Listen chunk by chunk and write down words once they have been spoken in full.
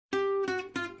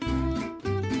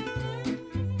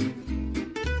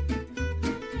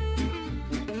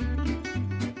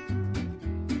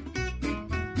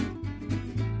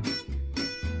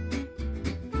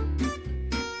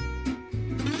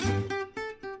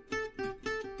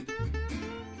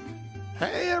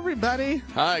Hey, everybody.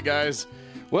 Hi, guys.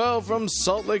 Well, from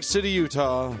Salt Lake City,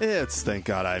 Utah, It's Thank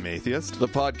God I'm Atheist. the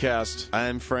podcast.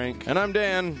 I'm Frank. And I'm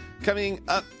Dan. Coming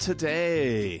up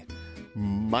today,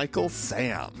 Michael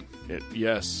Sam.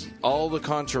 Yes, all the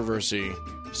controversy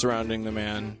surrounding the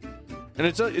man. And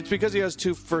it's because he has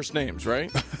two first names,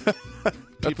 right?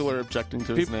 People are objecting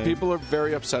to his name. People are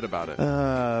very upset about it.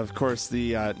 Of course,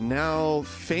 the now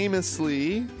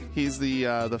famously, he's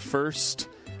the first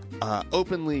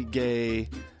openly gay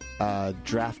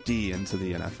draftee into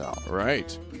the NFL.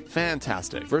 Right.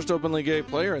 Fantastic. First openly gay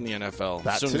player in the NFL.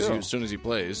 That as too. soon as he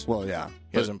plays. Well, yeah,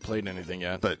 He hasn't played anything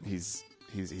yet. but he's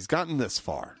gotten this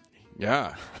far.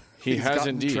 Yeah. He He's has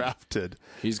gotten indeed. drafted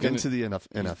into the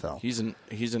NFL. He's an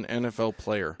NFL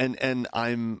player. And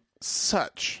I'm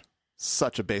such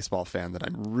a baseball fan that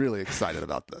I'm really excited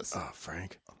about this. Oh,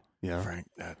 Frank. Yeah. Frank,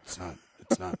 it's not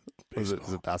Is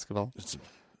baseball. it basketball? It's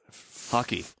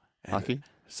Hockey. and Hockey?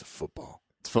 It's a football.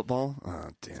 It's football? Oh,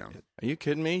 damn. Are you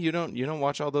kidding me? You don't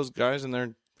watch all those guys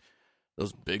and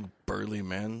those big burly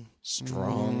men,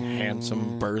 strong,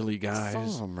 handsome, burly guys. Some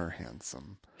of them are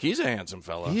handsome. He's a handsome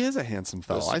fella. He is a handsome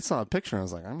fellow. Listen. I saw a picture and I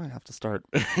was like, I'm going to have to start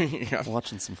Yeah.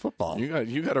 watching some football.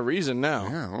 You got a reason now.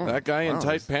 Yeah, well, that guy in wow.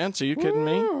 tight pants, are you kidding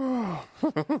me?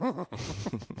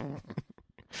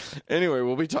 Anyway,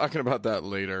 we'll be talking about that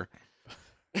later.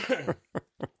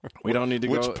 We don't need to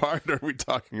Which go. part are we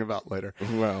talking about later?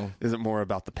 Well, Is it more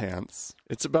about the pants?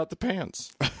 it's about the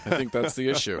pants. I think that's the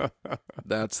issue.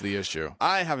 That's the issue.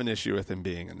 I have an issue with him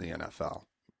being in the NFL.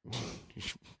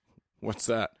 What's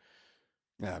that?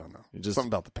 Yeah, I don't know. Just- Something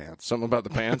about the pants. Something about the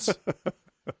pants?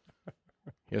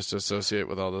 He has to associate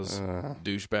with all those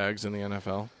douchebags in the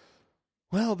NFL.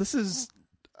 Well, this is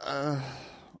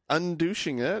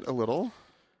undouching it a little.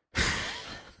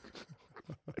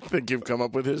 I think you've come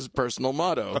up with his personal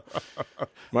motto.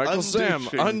 Michael Sam,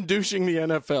 undouching the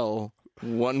NFL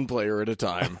one player at a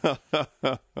time.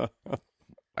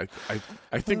 I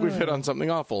think we've hit on something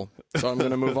awful, so I'm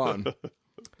going to move on.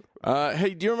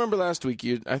 Hey, do you remember last week?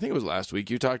 I think it was last week.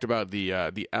 You talked about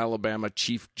the Alabama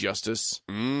Chief Justice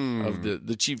of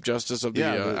the Chief Justice of the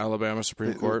Alabama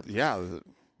Supreme Court.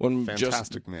 When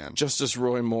Fantastic man. Justice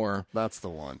Roy Moore. That's the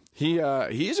one. He's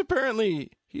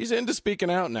into speaking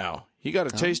out now. He got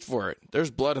a taste for it. There's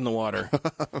blood in the water,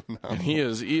 and he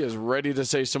is ready to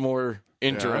say some more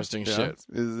interesting shit.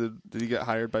 Did he get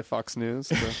hired by Fox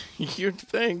News? You'd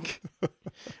think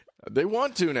they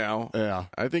want to now. Yeah.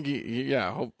 I think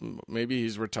hope maybe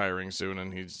he's retiring soon,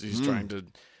 and he's trying to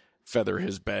feather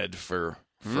his bed for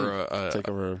a Take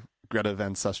over Greta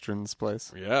Van Sustren's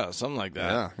place. something like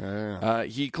that. Yeah.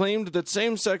 He claimed that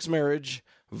same-sex marriage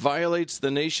violates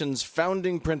the nation's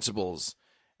founding principles,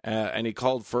 and he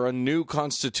called for a new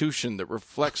constitution that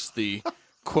reflects the,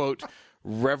 quote,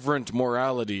 reverent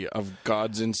morality of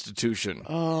God's institution.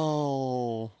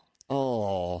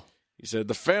 Oh. He said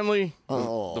the family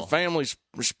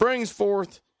springs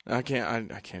forth. I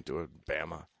can't do it,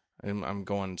 Bama. I'm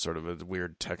going sort of a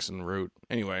weird Texan route.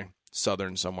 Anyway,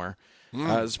 Southern somewhere.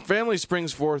 His family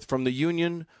springs forth from the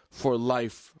union for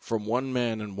life from one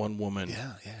man and one woman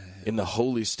in the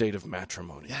holy state of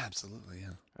matrimony. Yeah, absolutely,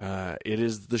 yeah. It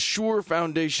is the sure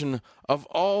foundation of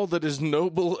all that is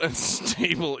noble and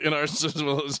stable in our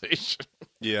civilization.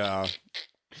 Yeah.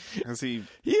 He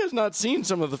has not seen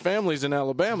some of the families in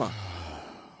Alabama,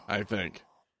 I think.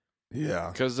 Yeah.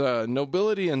 Because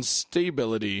nobility and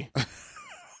stability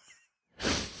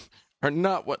are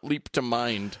not what leap to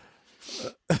mind.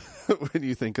 When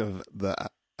you think of the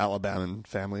Alabaman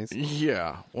families.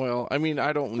 Yeah, well, I mean,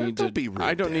 I don't need Don't be rude,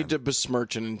 I don't Dan. need to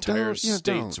besmirch an entire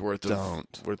state's worth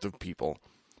Don't. of people.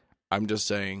 I'm just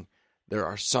saying there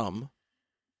are some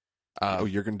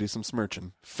You're going to do some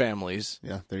smirching. families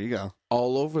Yeah, there you go.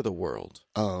 all over the world.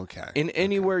 Oh, okay. In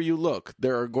anywhere you look,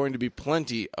 there are going to be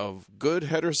plenty of good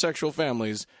heterosexual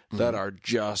families that are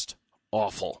just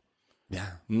awful.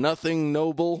 Yeah. Nothing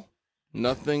noble,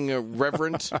 nothing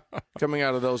reverent coming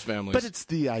out of those families. But it's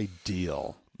the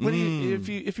ideal. When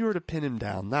if you were to pin him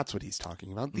down, that's what he's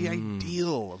talking about. The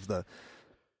ideal of the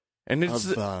and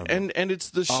it's of, and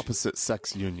it's the opposite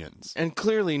sex unions. and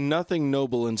clearly nothing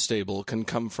noble and stable can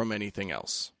come from anything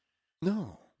else.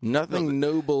 No. Nothing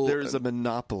noble. There's a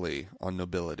monopoly on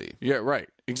nobility. Yeah, right.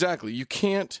 Exactly. You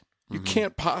can't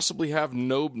possibly have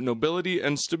nobility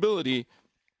and stability.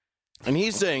 And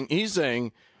he's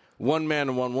saying one man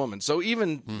and one woman. So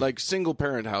even like single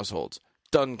parent households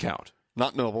doesn't count.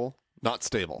 Not noble, not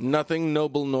stable. Nothing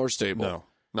noble nor stable. No,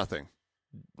 nothing.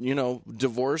 You know,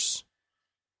 divorce.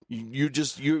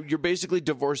 You're basically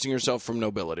divorcing yourself from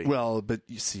nobility. Well, but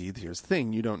you see, here's the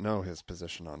thing. You don't know his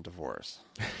position on divorce.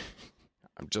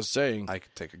 I'm just saying. I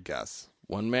could take a guess.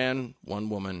 one man, one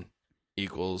woman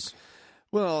equals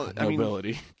Well, I mean,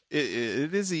 nobility.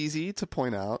 it is easy to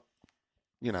point out,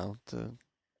 to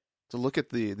look at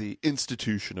the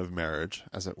institution of marriage,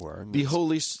 as it were. The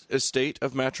holy estate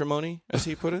of matrimony, as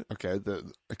he put it. Okay,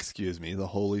 the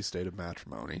holy state of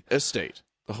matrimony. Estate.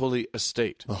 The holy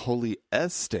estate. The holy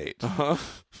estate. Uh-huh.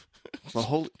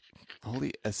 The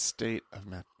holy estate of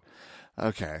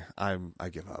Okay, I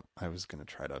give up. I was gonna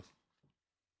try to.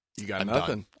 You got I'm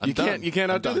nothing. done. You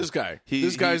can't outdo this guy.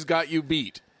 This guy's got you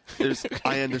beat.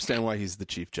 I understand why he's the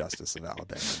Chief Justice of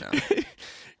Alabama now.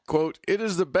 Quote, "It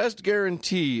is the best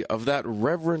guarantee of that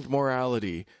reverent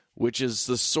morality which is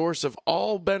the source of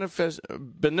all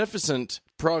beneficent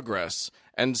progress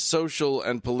and social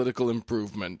and political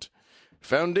improvement.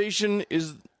 Foundation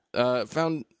is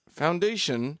the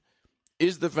foundation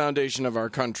of our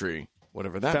country."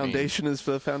 Whatever that means. Foundation is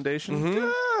for the foundation?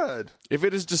 Mm-hmm. Good. If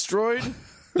it is destroyed,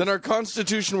 then our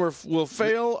Constitution will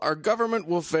fail, our government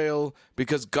will fail,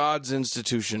 because God's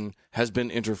institution has been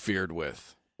interfered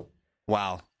with.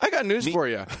 Wow. I got news for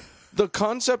you. The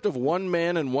concept of one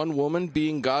man and one woman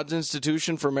being God's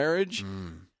institution for marriage,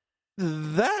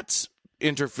 that's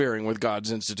interfering with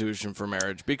God's institution for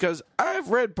marriage, because I've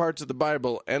read parts of the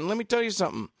Bible, and let me tell you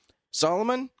something.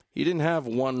 Solomon, he didn't have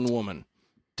one woman.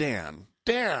 Dan.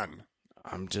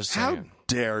 I'm just saying. How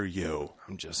dare you?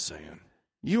 I'm just saying.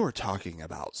 You are talking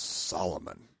about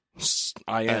Solomon.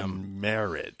 I am. And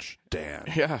marriage, Dan.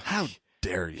 Yeah. How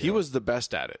dare you? He was the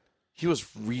best at it. He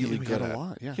was really good at it.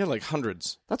 lot, yeah. He had like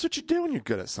hundreds. That's what you do when you're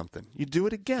good at something. You do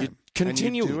it again. You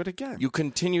continue. And you do it again. You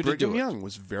continue to Brigham do it. Young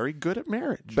was very good at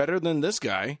marriage. Better than this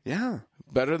guy. Yeah.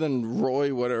 Better than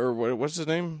Roy, what's his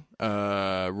name?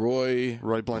 Roy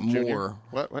Blunt Moore. Jr.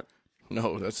 What?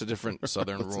 No, that's a different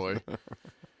Southern Roy.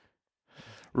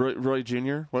 Roy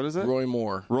Jr.? What is it? Roy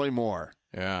Moore. Roy Moore.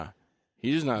 Yeah.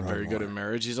 He's not very good at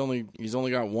marriage. He's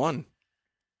only got one.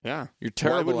 Yeah. You're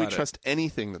terrible Why would at we trust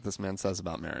anything that this man says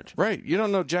about marriage? Right. You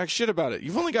don't know jack shit about it.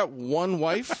 You've only got one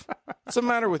wife? What's the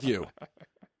matter with you?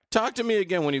 Talk to me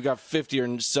again when you've got 50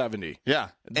 or 70.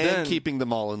 Yeah. Then, and keeping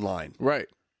them all in line. Right.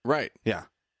 Yeah.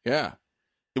 Yeah.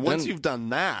 Once you've done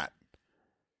that,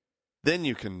 then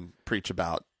you can preach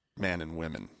about man and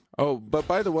women. Oh, but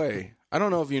by the way, I don't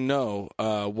know if you know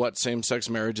what same-sex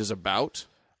marriage is about.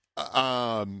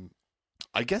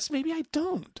 I guess maybe I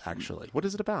don't, actually. What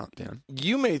is it about, Dan?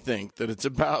 You may think that it's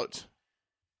about,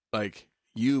 like,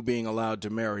 you being allowed to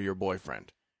marry your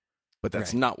boyfriend. But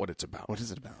that's not what it's about. What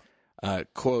is it about?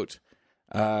 Quote,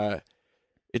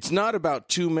 it's not about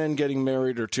two men getting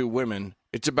married or two women.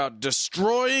 It's about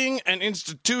destroying an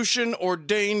institution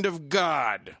ordained of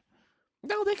God.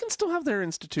 No, they can still have their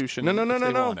institution. No.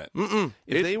 Want it. Mm-mm.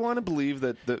 If they want to believe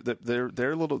that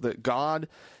that God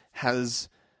is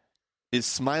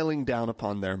smiling down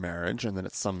upon their marriage and that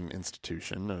it's some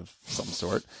institution of some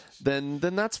sort, then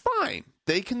that's fine.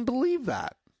 They can believe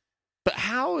that. But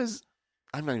how is...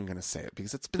 I'm not even going to say it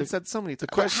because it's been said so many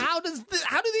times. How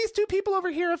do these two people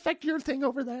over here affect your thing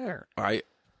over there?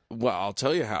 I'll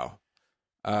tell you how.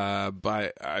 I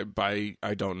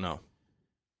don't know.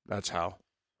 That's how.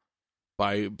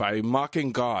 By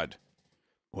mocking God.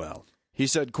 Well, he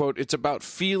said, quote, it's about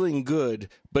feeling good,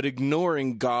 but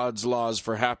ignoring God's laws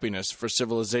for happiness, for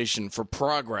civilization, for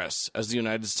progress, as the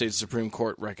United States Supreme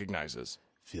Court recognizes.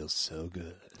 Feels so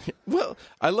good. Well,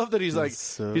 I love that he's like,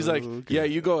 good. Yeah,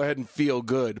 you go ahead and feel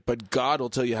good, but God will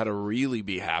tell you how to really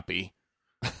be happy.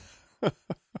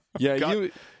 Yeah,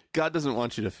 God doesn't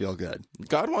want you to feel good.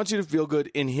 God wants you to feel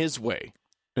good in his way.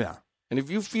 Yeah. And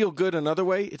if you feel good another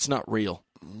way, it's not real.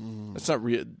 It's not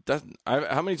real.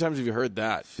 How many times have you heard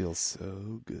that? Feels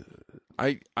so good.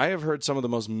 I have heard some of the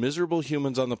most miserable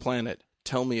humans on the planet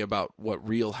tell me about what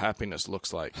real happiness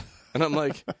looks like. And I'm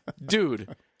like,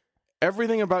 dude,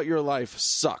 everything about your life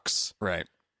sucks. Right.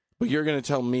 But you're going to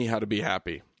tell me how to be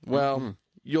happy. Well,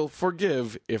 you'll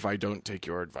forgive if I don't take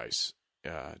your advice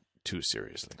too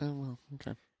seriously. Oh, well,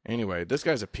 okay. Anyway, this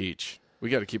guy's a peach. We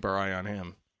got to keep our eye on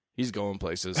him. He's going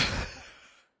places.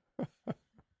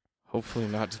 Hopefully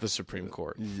not to the Supreme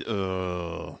Court.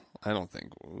 I don't think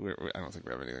we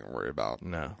have anything to worry about.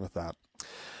 No. With that.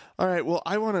 All right. Well,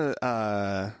 I want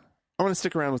to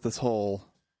stick around with this whole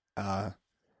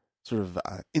sort of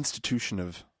institution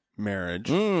of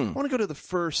marriage. I want to go to the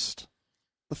first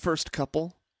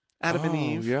couple, Adam and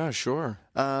Eve. Yeah, sure.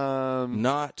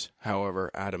 Not,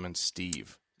 however, Adam and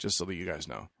Steve. Just so that you guys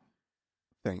know.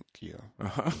 Thank you,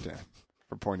 Dan,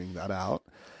 for pointing that out.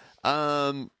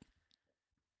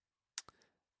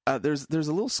 There's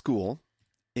a little school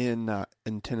in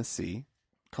Tennessee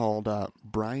called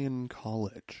Bryan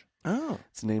College. Oh,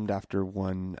 it's named after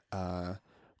one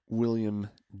William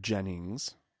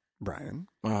Jennings. Brian.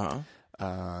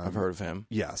 I've heard of him.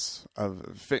 Yes. I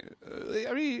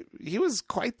mean, he was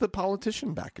quite the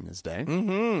politician back in his day.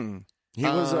 Mm-hmm. He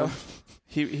was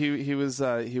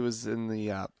he was in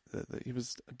the he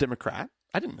was a Democrat.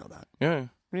 I didn't know that. Yeah.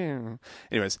 Yeah.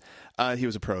 Anyways, he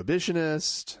was a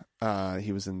prohibitionist.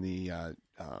 He was in the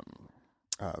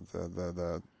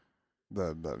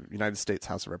United States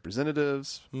House of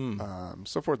Representatives,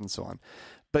 so forth and so on.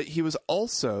 But he was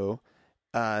also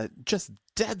just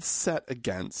dead set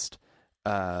against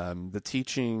the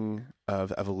teaching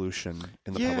of evolution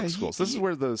in the public schools. This is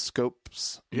where the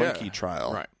Scopes monkey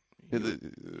trial, right?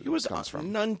 He was comes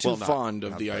from. none too fond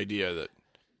of the idea that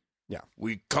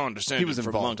we condescended. He was from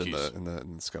involved monkeys. in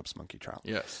the Scopes monkey trial.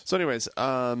 Yes. So, anyways,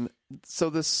 so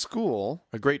this school,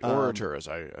 A great orator, as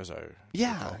I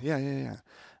yeah.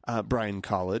 Bryan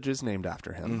College is named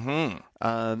after him.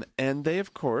 Mm-hmm. And they,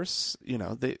 of course,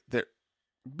 they're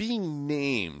being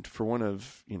named for one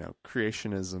of,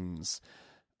 creationism's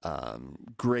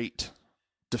great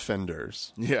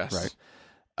defenders. Yes.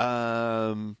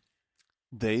 Right.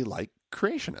 They like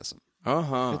creationism.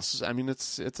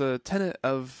 It's a tenet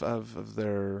of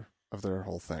their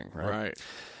whole thing, right? Right.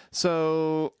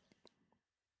 So,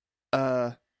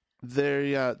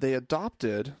 they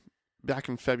adopted back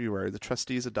in February. The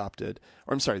trustees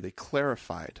they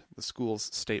clarified the school's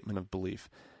statement of belief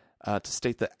to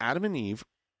state that Adam and Eve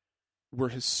were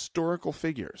historical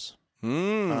figures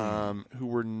who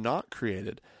were not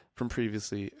created from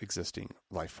previously existing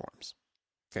life forms.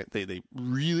 Okay, they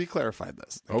really clarified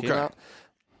this. They came out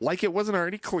like it wasn't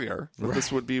already clear that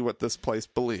this would be what this place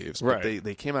believes, but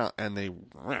they came out and they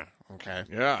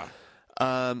Yeah.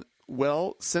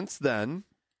 Well, since then,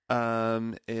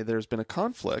 there's been a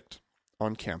conflict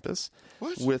on campus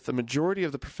with a majority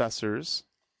of the professors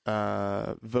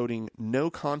voting no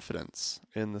confidence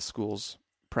in the school's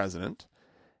president.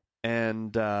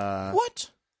 And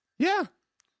what? Yeah.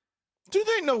 Do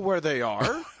they know where they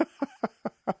are?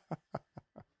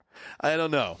 I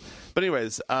don't know. But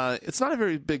anyways, it's not a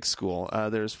very big school.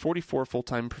 There's 44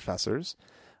 full-time professors,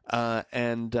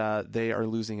 and they are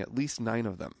losing at least 9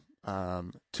 of them.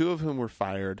 2 of whom were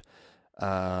fired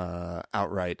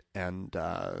outright, and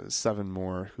 7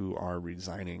 more who are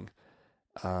resigning.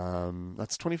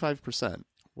 That's 25%.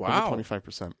 Wow. Over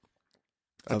 25%.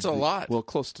 That's a lot. Well,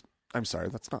 close to... I'm sorry,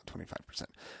 that's not 25%.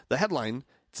 The headline,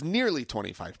 it's nearly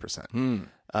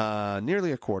 25%.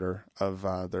 Nearly a quarter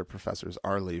of their professors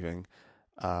are leaving.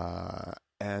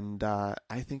 And I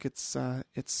think it's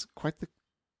quite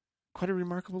a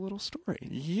remarkable little story.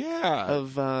 Yeah.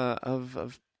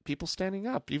 Of people standing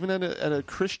up, even at a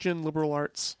Christian liberal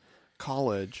arts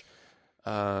college.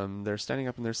 They're standing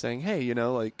up and they're saying, "Hey,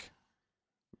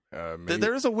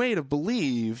 there is a way to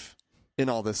believe in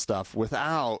all this stuff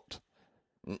without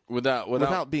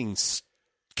being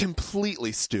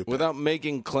completely stupid, without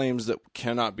making claims that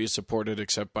cannot be supported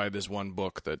except by this one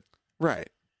book that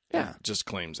just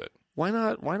claims it." Why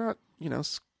not? Well,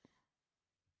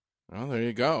 there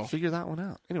you go. Figure that one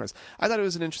out. Anyways, I thought it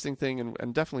was an interesting thing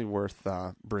and definitely worth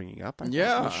bringing up. On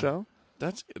the show.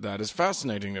 That is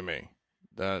fascinating to me.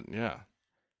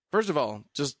 First of all,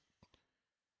 just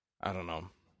I don't know,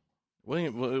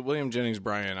 William Jennings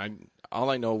Bryan. All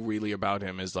I know really about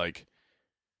him is like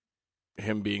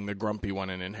him being the grumpy one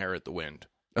in Inherit the Wind.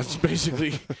 That's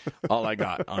basically all I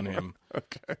got on him.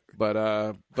 Okay,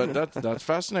 but that's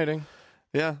fascinating.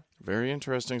 Yeah, very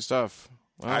interesting stuff.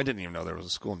 Well, I didn't even know there was a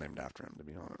school named after him, to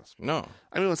be honest. No.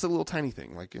 I mean, it's a little tiny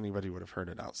thing. Like, anybody would have heard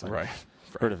it outside. Right.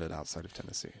 Heard of it outside of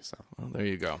Tennessee. So. Well, there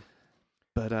you go.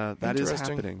 But that is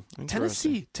happening.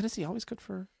 Tennessee, always good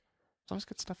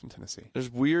stuff in Tennessee.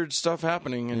 There's weird stuff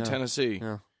happening in Tennessee.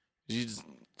 Yeah. It's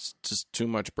just too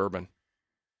much bourbon.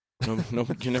 No,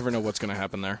 you never know what's going to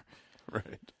happen there.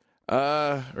 Right.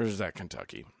 Or is that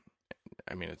Kentucky?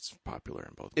 I mean, it's popular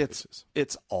in both places.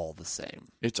 It's all the same.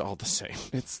 It's all the same.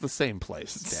 It's the same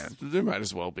place, Dan. They might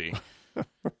as well be.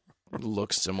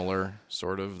 Look similar,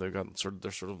 sort of. They're sort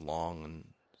of long and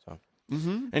stuff.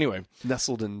 Mm-hmm. Anyway,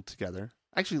 nestled in together,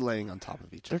 actually laying on top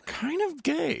of each other. They're kind of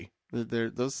gay.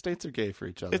 Those states are gay for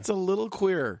each other. It's a little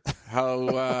queer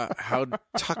how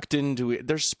tucked into it.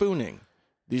 They're spooning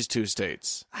these 2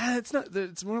 states. It's not.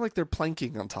 It's more like they're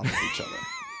planking on top of each other.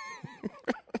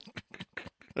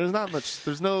 There's not much.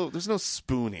 There's no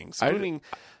spooning.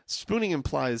 Spooning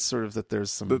implies sort of that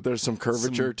there's some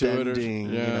curvature to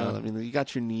bending, it. I mean, you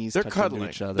got your knees. They're touching cuddling. To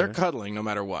each other. They're cuddling no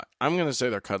matter what. I'm going to say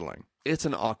they're cuddling. It's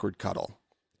an awkward cuddle.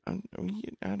 I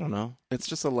don't know. It's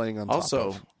just a laying on top.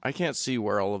 Also, I can't see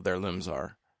where all of their limbs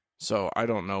are, so I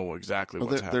don't know exactly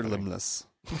what's happening. They're limbless.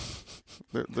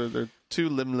 they're 2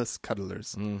 limbless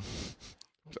cuddlers.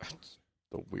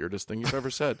 the weirdest thing you've ever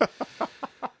said.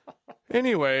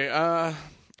 Anyway, I'm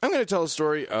going to tell a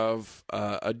story of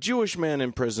a Jewish man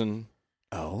in prison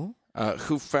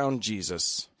who found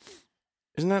Jesus.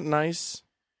 Isn't that nice?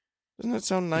 Doesn't that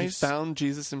sound nice? He found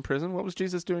Jesus in prison? What was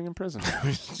Jesus doing in prison?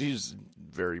 He's a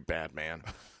very bad man.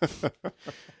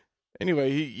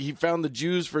 Anyway, he found the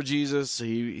Jews for Jesus.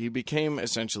 He became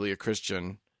essentially a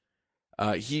Christian.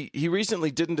 He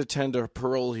recently didn't attend a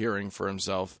parole hearing for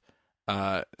himself,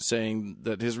 saying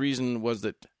that his reason was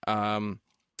that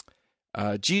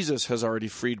Jesus has already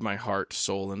freed my heart,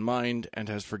 soul, and mind, and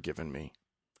has forgiven me.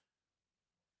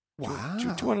 Wow. Do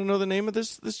you want to know the name of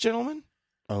this gentleman?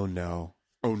 Oh, no.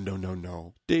 Oh,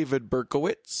 no. David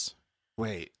Berkowitz.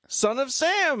 Wait. Son of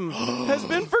Sam has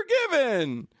been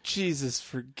forgiven. Jesus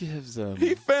forgives him.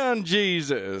 He found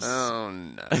Jesus. Oh,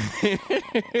 no.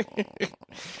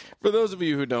 For those of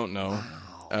you who don't know,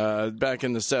 back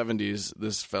in the 70s,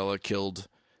 this fella killed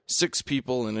 6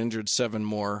 people and injured 7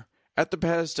 more at the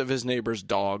behest of his neighbor's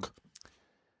dog.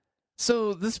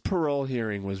 So this parole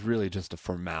hearing was really just a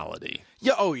formality.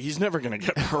 Yeah, he's never going to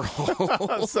get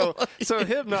parole. so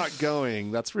him not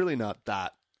going, that's really not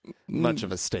that much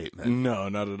of a statement. No,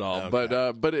 not at all.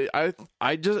 Okay. But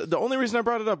I just, the only reason I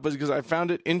brought it up was because I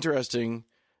found it interesting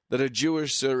that a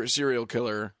Jewish serial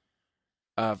killer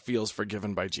feels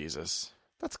forgiven by Jesus.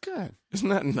 That's good. Isn't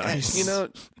that nice? You know,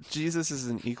 Jesus is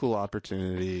an equal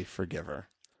opportunity forgiver.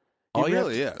 All He you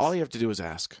really have is. All you have to do is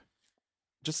ask.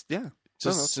 Just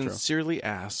Just sincerely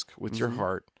ask with your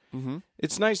heart. Mm-hmm.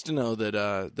 It's nice to know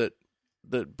that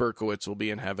Berkowitz will be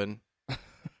in heaven.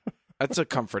 That's a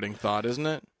comforting thought, isn't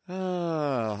it?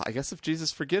 I guess if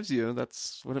Jesus forgives you,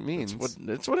 that's what it means.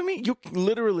 That's what I mean. You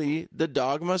literally, the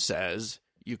dogma says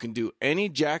you can do any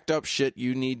jacked up shit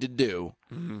you need to do,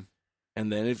 and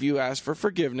then if you ask for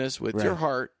forgiveness with your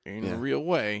heart in a real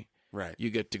way, you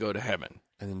get to go to heaven.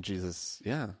 And then Jesus,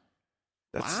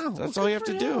 that's all you have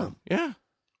to do. Yeah.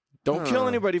 Don't kill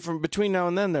anybody from between now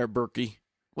and then there, Berkey.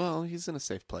 Well, he's in a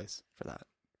safe place for that.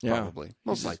 Yeah. Probably.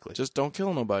 Most likely. Just don't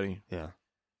kill nobody. Yeah.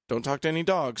 Don't talk to any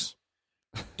dogs.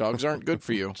 Dogs aren't good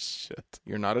for you. Shit.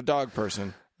 You're not a dog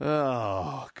person.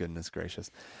 Oh, goodness gracious.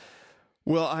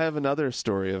 Well, I have another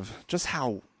story of just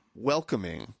how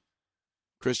welcoming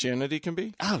Christianity can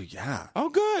be. Oh, yeah. Oh,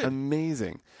 good.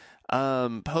 Amazing.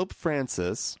 Pope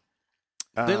Francis.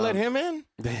 They let him in?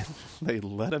 They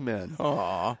let him in.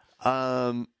 Aw.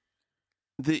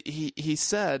 He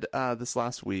said this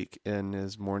last week in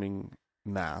his morning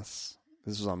mass,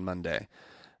 this was on Monday,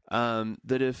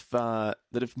 that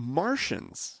if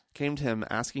Martians came to him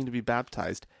asking to be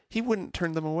baptized, he wouldn't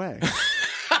turn them away.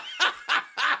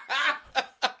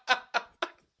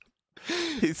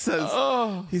 He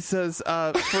says,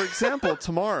 for example,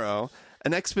 tomorrow,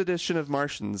 an expedition of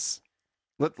Martians.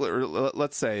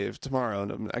 Let's say if tomorrow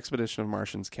an expedition of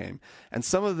Martians came, and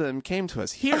some of them came to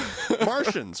us. Here,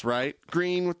 Martians, right?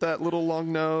 Green with that little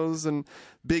long nose and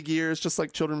big ears, just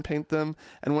like children paint them.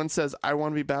 And one says, I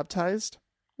want to be baptized.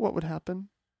 What would happen?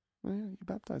 Well, yeah, you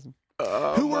baptize them.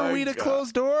 Who are we to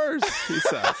close doors? He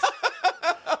says.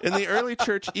 In the early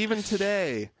church, even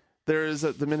today, there is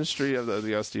the ministry of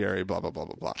the Ostiary, blah, blah, blah,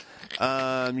 blah,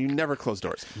 blah. You never close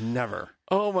doors. Never.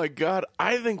 Oh, my God.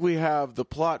 I think we have the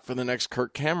plot for the next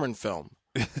Kirk Cameron film.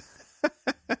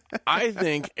 I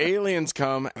think aliens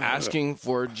come asking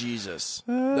for Jesus.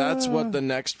 That's what the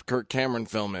next Kirk Cameron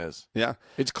film is. Yeah.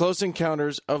 It's Close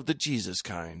Encounters of the Jesus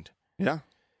kind. Yeah.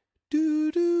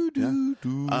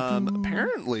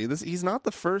 Apparently, he's not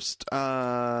the first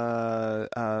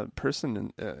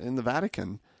person in the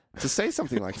Vatican to say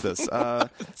something like this.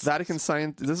 Vatican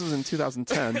scientist. This was in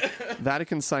 2010.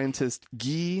 Vatican scientist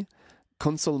Guy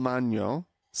Consolmagno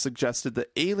suggested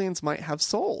that aliens might have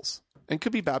souls and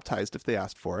could be baptized if they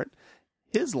asked for it.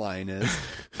 His line is,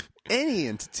 any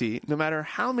entity, no matter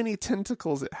how many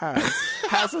tentacles it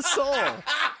has a soul.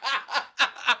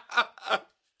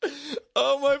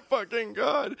 Oh my fucking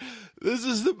God. This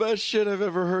is the best shit I've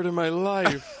ever heard in my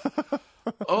life.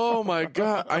 Oh my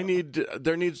God.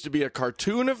 There needs to be a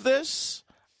cartoon of this.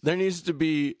 There needs to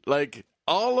be like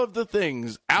all of the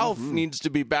things. Alf needs to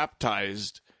be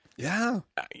baptized. Yeah.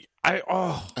 I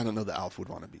don't know that Alf would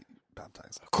want to be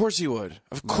baptized. Of course he would.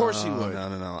 Of course he would.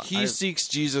 No. He seeks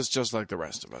Jesus just like the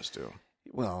rest of us do.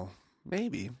 Well,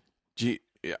 maybe. He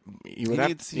would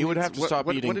have to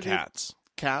stop eating cats.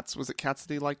 Cats? Was it cats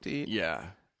that he liked to eat? Yeah.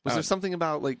 Was there something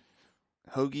about like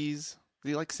hoagies? Did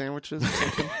he like sandwiches or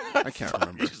something? I can't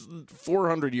remember.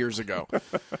 400 years ago.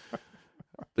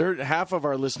 Half of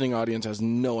our listening audience has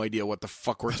no idea what the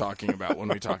fuck we're talking about when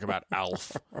we talk about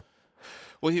Alf.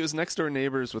 Well, he was next door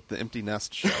neighbors with the Empty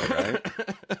Nest show, right?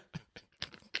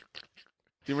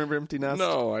 Do you remember Empty Nest?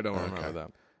 No, I don't remember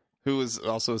that. Who was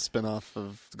also a spinoff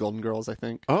of Golden Girls, I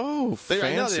think. Oh, fancy.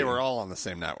 I know they were all on the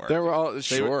same network. They were all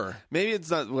sure. Maybe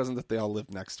wasn't that they all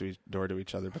lived next door to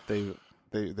each other, but they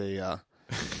I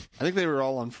think they were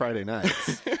all on Friday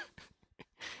nights.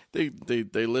 They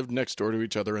lived next door to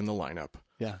each other in the lineup.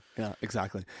 Yeah,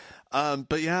 exactly.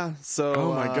 But yeah, so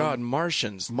oh my God,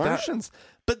 Martians.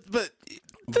 But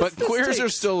queers are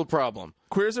still a problem.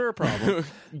 Queers are a problem.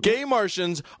 Gay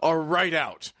Martians are right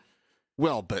out.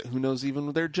 Well, but who knows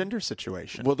even their gender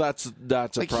situation? Well, that's a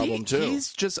problem too.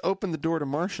 He's just opened the door to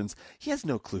Martians. He has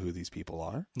no clue who these people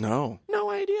are. No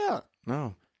idea.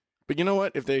 No. But you know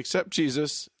what? If they accept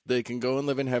Jesus, they can go and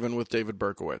live in heaven with David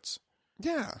Berkowitz.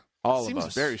 Yeah. All Seems of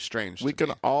us. Very strange. We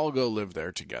can all go live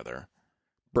there together.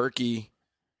 Berkey,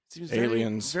 seems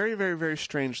aliens. Very, very, very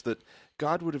strange that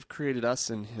God would have created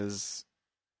us in His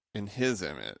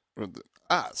image.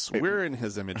 Us, we're in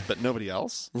His image, but nobody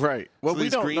else. Right. Well, so we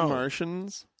these don't green know.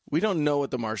 Martians. We don't know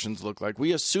what the Martians look like.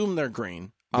 We assume they're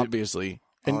green, obviously.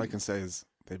 All I can say is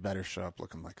they better show up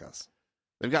looking like us.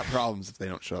 They've got problems if they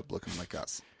don't show up looking like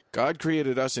us. God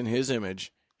created us in His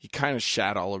image. He kind of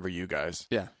shat all over you guys.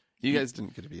 Yeah. You guys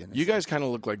didn't get to be innocent. You guys kind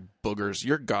of look like boogers.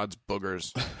 You're God's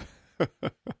boogers.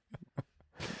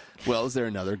 Well, is there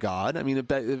another God? I mean,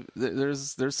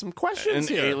 there's some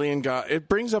questions An here. alien God. It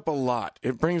brings up a lot.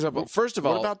 It brings up, first of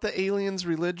all... What about the aliens'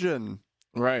 religion?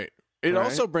 Right. It Right?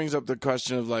 also brings up the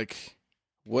question of, like,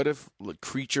 what if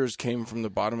creatures came from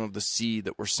the bottom of the sea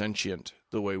that were sentient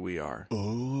the way we are?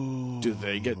 Oh. Do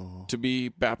they get to be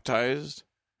baptized?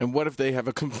 And what if they have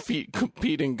a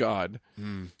competing God?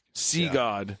 Sea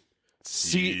God.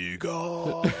 Sea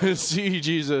God. See,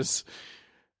 Jesus,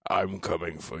 I'm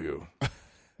coming for you.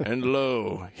 And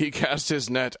lo, he cast his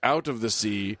net out of the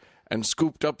sea and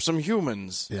scooped up some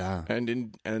humans. Yeah.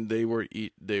 And they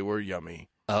were yummy.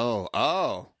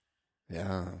 Oh.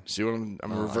 Yeah. See what I'm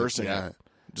reversing yeah. it.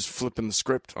 Just flipping the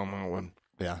script on that one.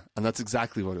 Yeah. And that's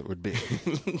exactly what it would be.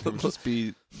 It would just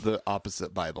be the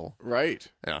opposite Bible. Right.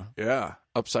 Yeah. Yeah.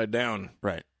 Upside down.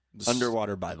 Right.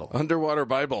 Underwater Bible. Underwater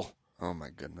Bible. Oh my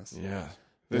goodness. Yeah.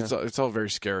 It's all very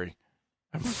scary.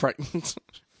 I'm frightened.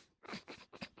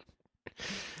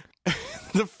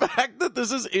 The fact that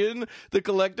this is in the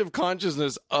collective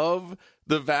consciousness of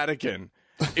the Vatican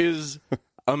is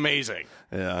amazing.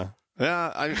 Yeah.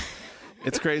 Yeah.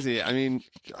 It's crazy. I mean,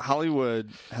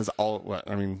 Hollywood has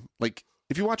like,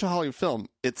 if you watch a Hollywood film,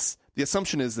 the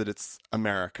assumption is that it's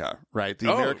America, right?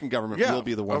 The American government will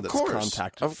be the one that's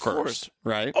contacted first,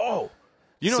 right? Oh,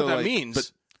 you know what that means?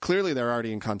 But clearly they're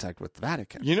already in contact with the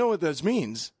Vatican. You know what this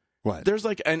means? What? There's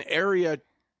like an area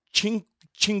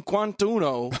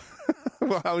cinquantuno.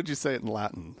 Well, how would you say it in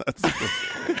Latin? That's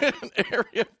an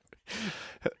area.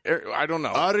 I don't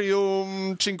know.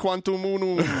 Arium cinquantum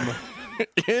unum.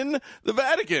 In the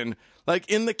Vatican, like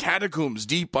in the catacombs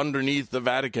deep underneath the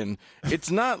Vatican.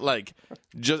 It's not like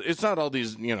it's not all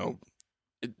these,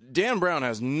 Dan Brown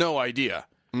has no idea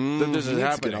that this is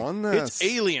happening. Get on this. It's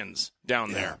aliens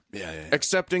down there. Yeah.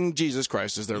 Accepting Jesus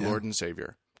Christ as their Lord and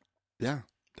Savior. Yeah.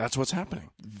 That's what's happening.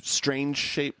 Strange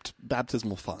shaped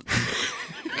baptismal font.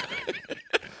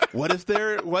 What if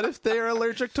they're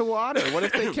allergic to water? What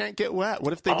if they can't get wet?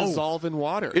 What if they dissolve in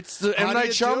water? It's the M. Night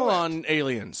Shyamalan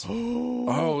aliens.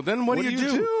 Then what do you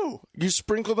do? You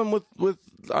sprinkle them with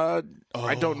I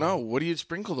don't know. What do you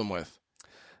sprinkle them with?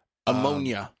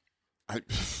 Ammonia. I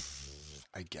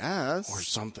guess. Or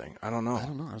something. I don't know.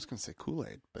 I was going to say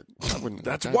Kool-Aid, but that wouldn't.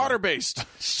 That's water-based.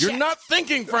 You're not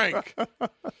thinking, Frank.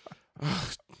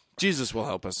 Jesus will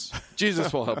help us.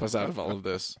 Jesus will help us out of all of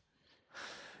this.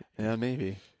 Yeah,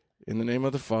 maybe. In the name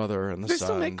of the Father and the They Son.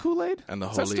 still make Kool-Aid? And the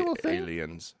Is that holy still a thing?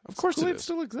 aliens. Of course Kool-Aid it is.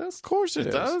 still exists? Of course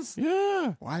it does?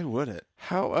 Yeah. Why would it?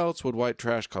 How else would white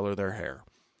trash color their hair?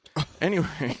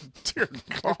 Anyway. Dear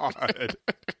God.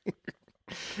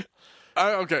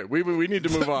 Okay, we need to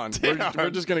move on. We're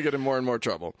just going to get in more and more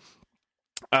trouble.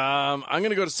 I'm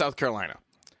going to go to South Carolina,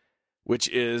 which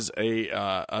is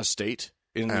a state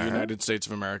in the United States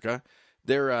of America.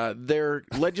 Their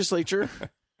legislature.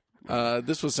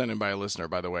 This was sent in by a listener,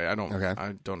 by the way. I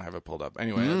don't have it pulled up.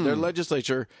 Anyway, their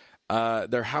legislature,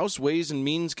 their House Ways and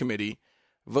Means Committee,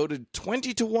 voted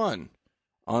 20-1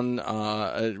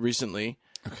 on recently.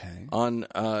 Okay.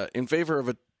 In favor of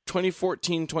a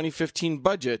 2014-2015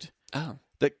 budget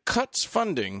that cuts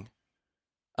funding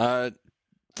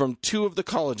from two of the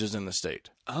colleges in the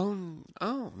state. Oh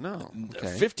no.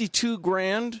 Okay.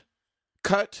 $52,000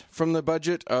 cut from the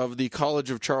budget of the College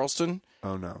of Charleston.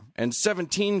 Oh no. And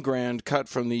 $17,000 cut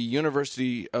from the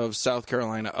University of South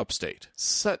Carolina upstate.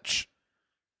 That's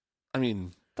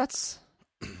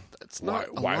That's not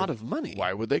a lot of money.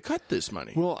 Why would they cut this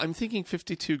money? Well, I'm thinking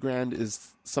 $52,000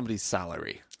 is somebody's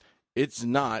salary. It's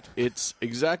not. It's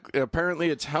apparently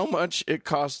it's how much it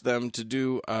costs them to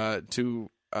do to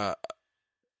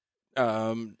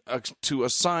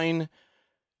assign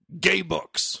gay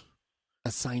books.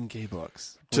 Assign gay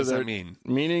books. What does that mean?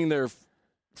 Meaning they're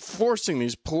forcing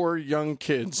these poor young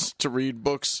kids to read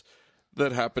books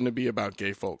that happen to be about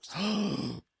gay folks.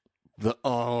 The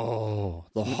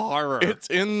horror.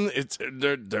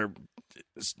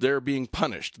 They're being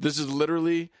punished. This is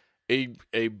literally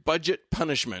a budget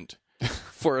punishment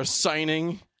for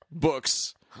assigning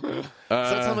books. So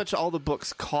that's how much all the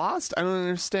books cost? I don't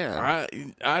understand.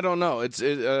 I don't know.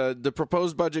 The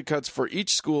proposed budget cuts for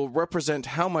each school represent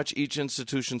how much each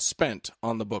institution spent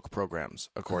on the book programs,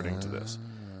 according to this.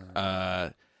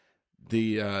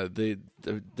 They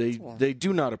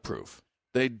do not approve.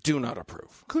 They do not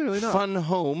approve. Clearly not. Fun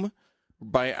Home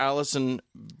by Alison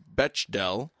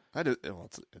Bechdel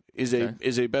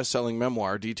is a best-selling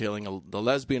memoir detailing the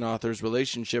lesbian author's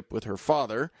relationship with her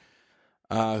father,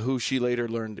 who she later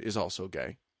learned is also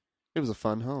gay. It was a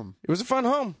fun home. It was a fun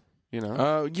home. You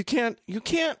know,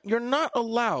 you're not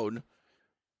allowed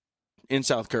in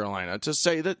South Carolina to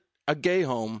say that a gay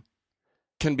home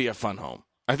can be a fun home.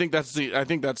 I think that's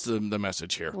the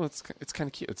message here. Well, it's kind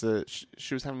of cute.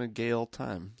 She was having a gay old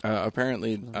time.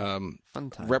 Apparently, fun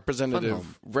time.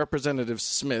 Representative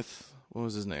Smith. What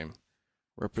was his name?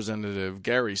 Representative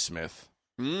Gary Smith.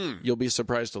 You'll be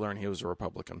surprised to learn he was a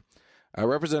Republican.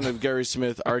 Representative Gary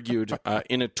Smith argued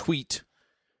in a tweet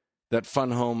that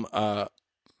Fun Home,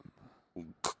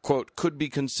 quote, could be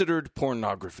considered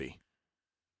pornography.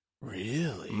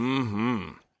 Really? Mm-hmm.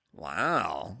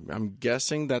 Wow. I'm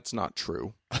guessing that's not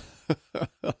true.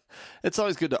 It's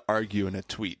always good to argue in a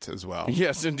tweet as well.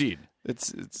 Yes, indeed.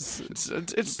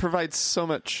 It provides so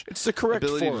much. It's the correct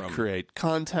ability forum to create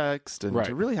context and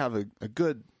to really have a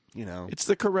good, It's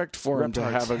the correct forum to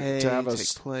have a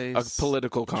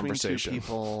political conversation. Two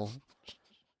people.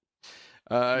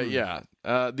 Yeah.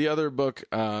 The other book,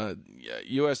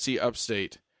 USC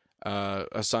Upstate,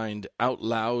 assigned Out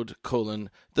Loud: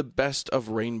 The Best of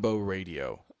Rainbow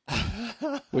Radio,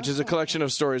 which is a collection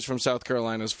of stories from South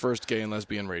Carolina's first gay and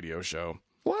lesbian radio show.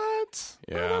 What?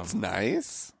 Yeah. Oh, that's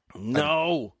nice.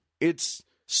 No, it's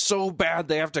so bad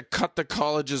they have to cut the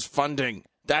college's funding.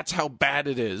 That's how bad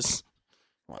it is.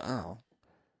 Wow.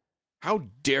 How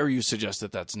dare you suggest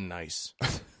that that's nice?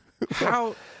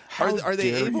 How are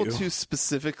they able you? to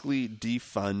specifically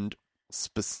defund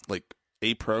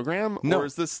a program? No. Or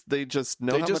is this they just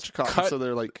know how much it costs, so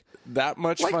they're like that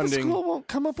much funding the school won't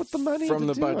come up with the money from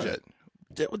to the budget.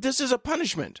 This is a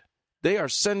punishment. They are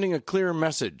sending a clear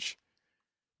message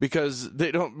because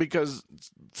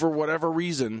for whatever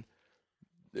reason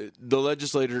the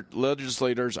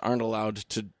legislators aren't allowed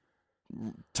to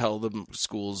tell the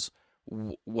schools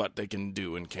what they can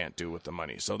do and can't do with the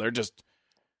money. So they're just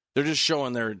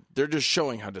showing how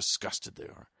disgusted they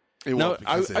are. Now,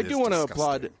 I do want to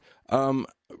applaud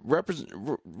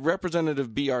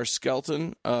Representative B.R.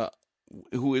 Skelton,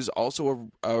 who is also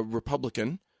a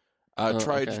Republican,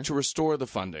 tried to restore the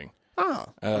funding. Oh,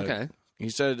 okay. He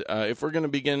said, if we're going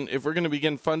to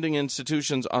begin funding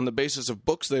institutions on the basis of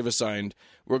books they've assigned,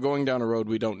 we're going down a road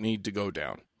we don't need to go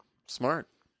down. Smart.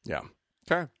 Yeah.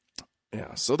 Okay.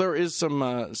 Yeah. So there is some.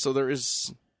 A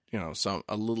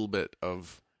little bit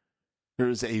of. There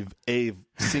is a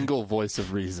single voice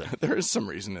of reason. There is some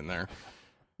reason in there,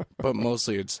 but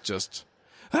mostly it's just.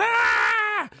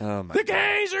 The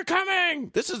gays are coming.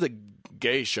 This is a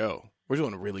gay show. We're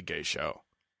doing a really gay show.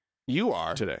 You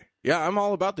are today. Yeah, I'm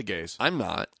all about the gays. I'm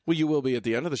not. Well, you will be at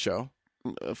the end of the show.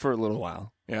 For a little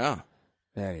while. Yeah.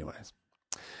 Anyways.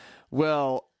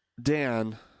 Well,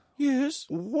 Dan. Yes?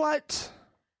 What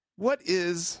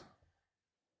is...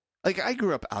 I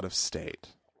grew up out of state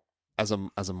as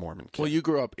a Mormon kid. Well, you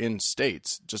grew up in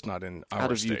states, just not in our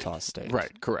out of state. Utah State.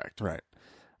 Right, correct. Right.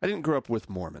 I didn't grow up with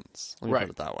Mormons. Let me put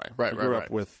it that way. Right, I grew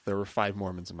up with... There were 5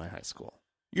 Mormons in my high school.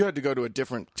 You had to go to a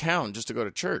different town just to go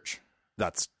to church.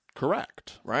 That's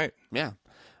correct. Right. Yeah.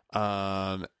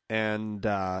 So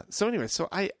anyway, so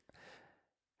I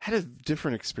had a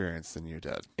different experience than you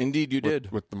did. Indeed, you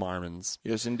did. With the Mormons.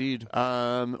 Yes, indeed.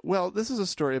 Well, this is a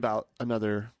story about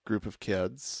another group of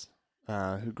kids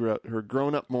who are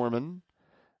grown up Mormon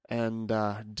and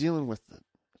dealing with it.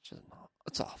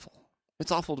 It's awful.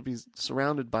 It's awful to be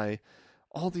surrounded by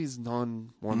all these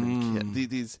non-Mormon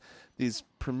kids. These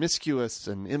promiscuous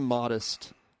and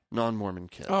immodest non-Mormon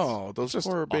kids. Oh, those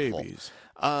poor babies.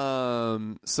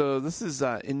 So this is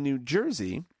in New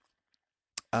Jersey.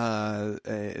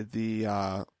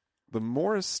 The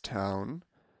Morristown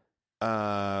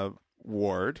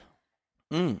ward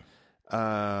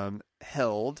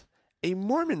held a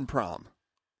Mormon prom.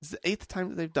 It's the 8th time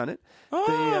that they've done it.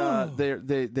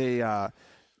 Oh.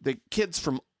 The kids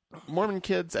from Mormon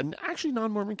kids and actually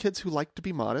non-Mormon kids who like to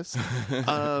be modest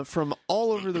from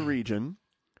all over the region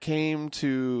came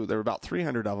to. There were about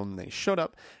 300 of them. They showed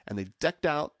up and they decked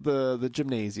out the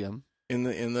gymnasium in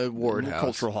the ward house,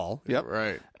 cultural hall. Yep,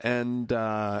 right, and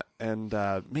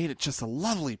made it just a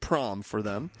lovely prom for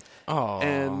them. Oh,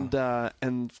 and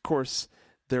of course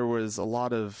there was a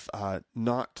lot of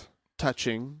not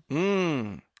touching.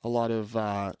 A lot of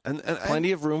and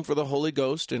plenty of room for the Holy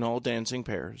Ghost in all dancing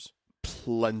pairs.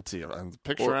 Plenty of the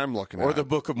picture I'm looking at, or the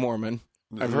Book of Mormon.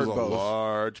 I've heard both.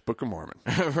 Large Book of Mormon.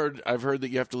 I've heard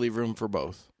that you have to leave room for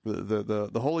both.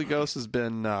 The Holy Ghost has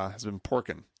been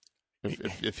porking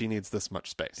if he needs this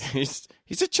much space.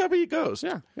 He's a chubby ghost.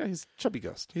 Yeah, he's a chubby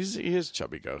ghost. He is a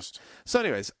chubby ghost. So,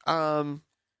 anyways,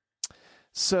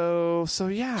 So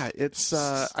yeah, it's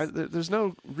there's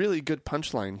no really good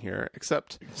punchline here,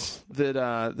 except that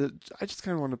I just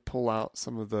kind of want to pull out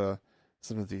some of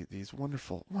these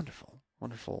wonderful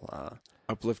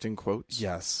uplifting quotes.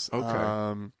 Yes.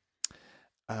 Okay.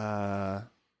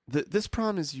 This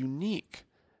prom is unique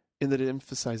in that it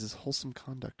emphasizes wholesome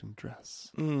conduct and dress.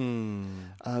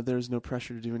 There's no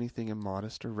pressure to do anything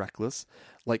immodest or reckless,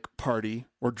 like party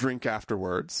or drink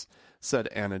afterwards, said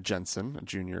Anna Jensen, a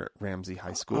junior at Ramsey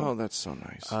High School. Oh, that's so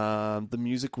nice. The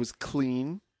music was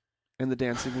clean, and the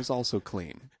dancing was also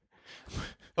clean.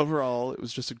 Overall, it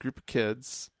was just a group of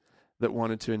kids that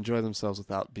wanted to enjoy themselves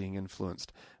without being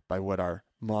influenced by what our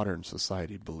modern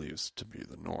society believes to be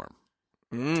the norm.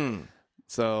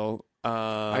 So,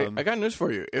 I got news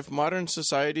for you. If modern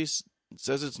society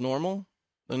says it's normal,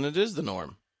 then it is the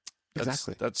norm.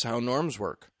 Exactly. That's how norms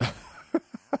work.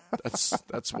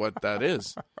 That's what that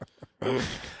is.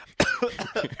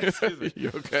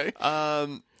 You okay?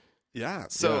 Yeah.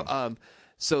 So,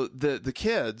 so the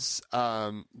kids,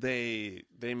 they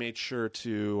made sure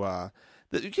to,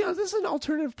 this is an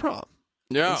alternative prom.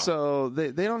 Yeah. And so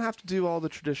they don't have to do all the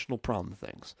traditional prom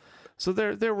things. So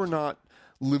there were not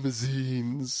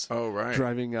limousines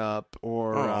driving up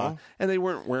or and they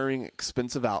weren't wearing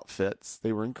expensive outfits.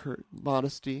 They were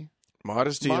modesty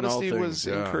in all things, was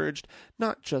encouraged,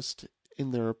 not just in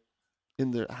their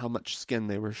how much skin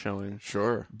they were showing,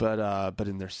 sure, but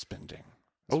in their spending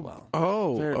as well.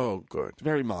 Good,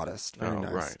 very modest, very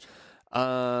nice.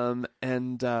 Right.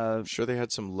 And sure they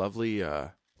had some lovely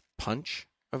punch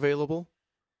available.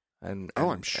 And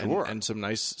I'm sure, and some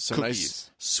nice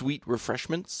sweet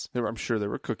refreshments. I'm sure there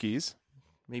were cookies,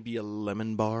 maybe a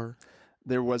lemon bar.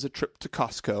 There was a trip to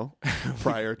Costco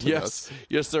prior to this.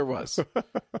 Yes, there was.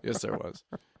 Yes, there was.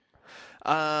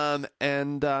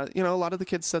 And a lot of the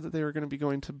kids said that they were going to be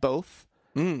going to both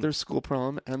their school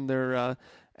prom and their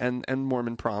and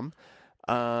Mormon prom.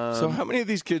 So how many of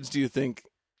these kids do you think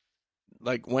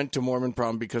went to Mormon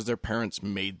prom because their parents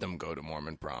made them go to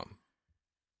Mormon prom?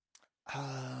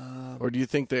 Or do you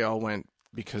think they all went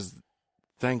because,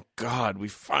 thank God, we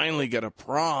finally get a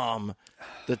prom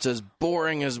that's as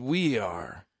boring as we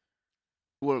are?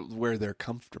 Where they're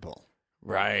comfortable.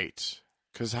 Right.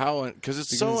 Because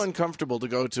it's so uncomfortable to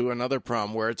go to another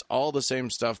prom where it's all the same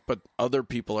stuff, but other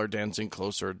people are dancing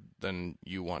closer than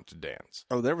you want to dance.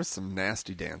 Oh, there was some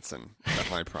nasty dancing at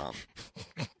my prom.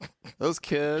 Those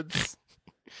kids,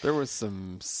 there was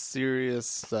some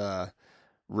serious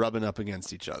rubbing up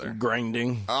against each other.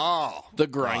 Grinding. Oh. The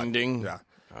grinding. God.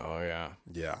 Yeah. Oh, yeah.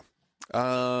 Yeah.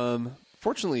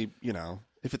 Fortunately,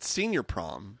 if it's senior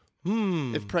prom,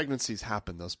 if pregnancies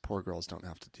happen, those poor girls don't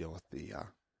have to deal with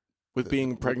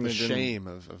being pregnant. The shame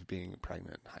of being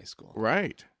pregnant in high school.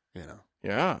 Right. Yeah.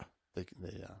 They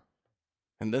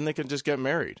and then they can just get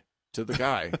married to the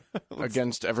guy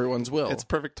against everyone's will. It's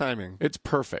perfect timing. It's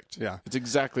perfect. Yeah. It's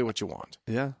exactly what you want.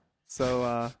 Yeah.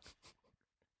 So,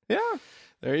 yeah.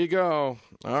 There you go.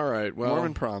 All right. Well,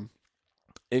 Mormon prom.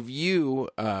 If you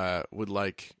would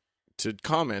like to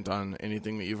comment on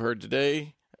anything that you've heard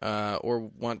today, or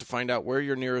want to find out where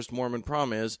your nearest Mormon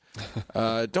prom is,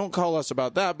 don't call us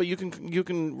about that. But you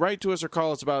can write to us or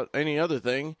call us about any other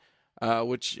thing.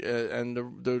 Which and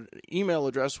the email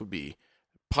address would be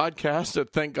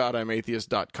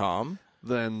podcast@thankgodimatheist.com.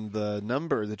 Then the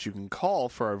number that you can call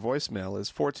for our voicemail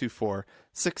is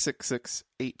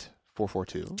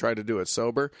 424-666-8442. Try to do it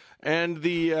sober. And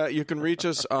you can reach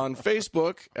us on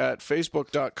Facebook at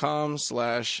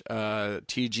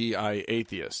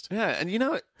facebook.com/TGIAtheist. Yeah, and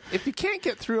if you can't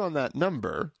get through on that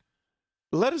number,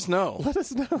 Let us know. Let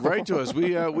us know. Write to us.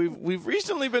 We've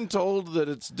recently been told that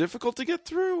it's difficult to get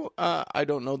through. I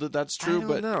don't know that that's true,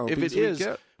 but if it is,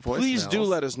 please do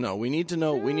let us know. We need to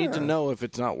know. Yeah. We need to know if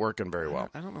it's not working very well.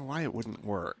 I don't know why it wouldn't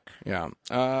work. Yeah.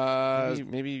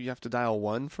 Maybe you have to dial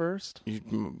 1 first.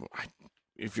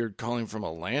 If you're calling from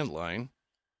a landline.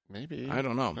 Maybe. I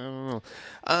don't know.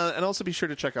 And also be sure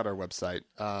to check out our website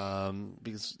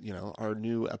because, our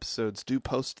new episodes do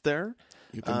post there.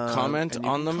 You can comment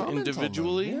on them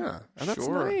individually. Yeah. And that's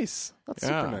nice. That's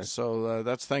super nice. So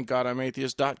that's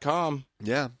thankgodimatheist.com.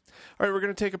 Yeah. All right, we're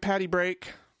going to take a patty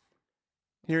break.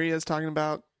 Here he is talking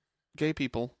about gay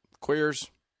people. Queers.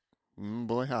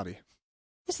 Boy, howdy.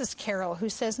 This is Carol, who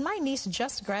says, my niece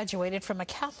just graduated from a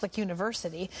Catholic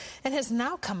university and has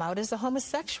now come out as a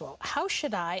homosexual. How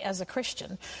should I, as a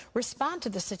Christian, respond to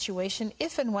the situation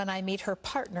if and when I meet her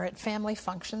partner at family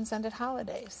functions and at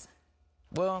holidays?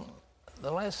 Well,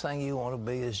 the last thing you want to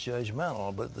be is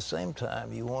judgmental, but at the same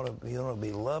time, you want to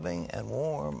be loving and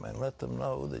warm and let them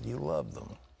know that you love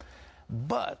them.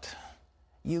 But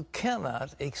you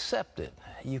cannot accept it.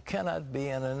 You cannot be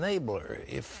an enabler.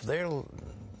 If they're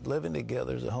living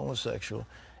together as a homosexual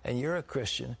and you're a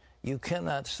Christian, you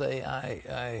cannot say,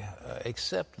 I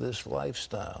accept this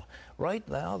lifestyle. Right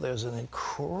now, there's an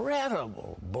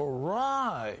incredible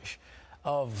barrage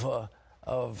of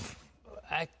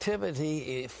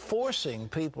activity forcing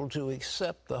people to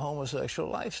accept the homosexual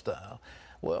lifestyle.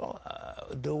 Well,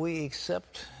 do we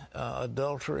accept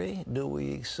adultery? Do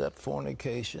we accept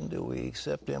fornication? Do we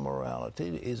accept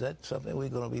immorality? Is that something we're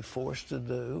going to be forced to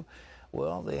do?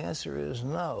 Well, the answer is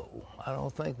no. I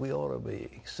don't think we ought to be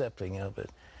accepting of it.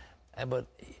 But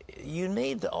you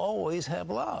need to always have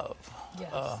love.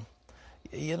 Yes.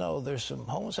 There's some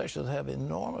homosexuals that have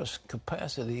enormous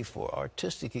capacity for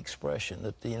artistic expression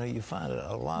that, you find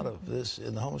a lot of this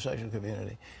in the homosexual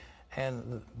community.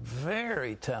 And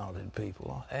very talented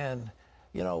people. And,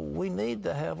 we need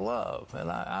to have love.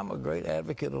 And I'm a great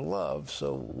advocate of love,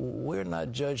 so we're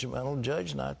not judgmental.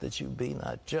 Judge not that you be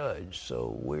not judged.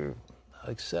 So we're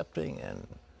accepting and,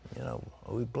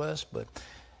 we bless. But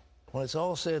when it's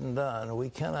all said and done, we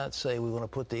cannot say we want to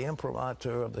put the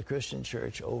imprimatur of the Christian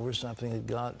church over something that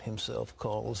God himself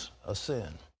calls a sin.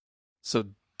 So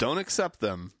don't accept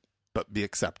them, but be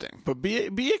accepting. But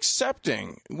be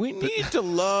accepting. We need to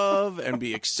love and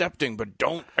be accepting, but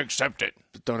don't accept it.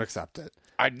 Don't accept it.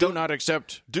 I do not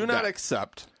accept. Do not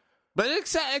accept. But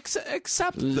accept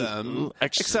them.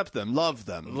 Accept them. Love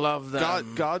them. Love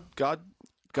them.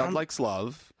 God likes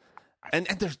love. And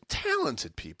they're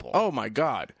talented people. Oh, my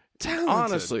God. Talented.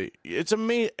 Honestly, it's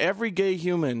amazing. Every gay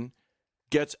human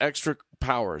gets extra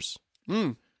powers.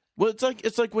 Well, it's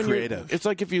like when creative. It's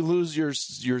like if you lose your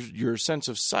sense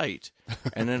of sight,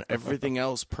 and then everything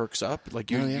else perks up. Like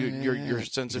your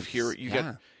sense of hearing,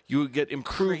 you get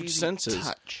improved crazy senses.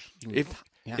 Touch.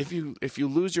 If you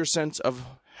lose your sense of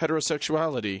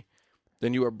heterosexuality,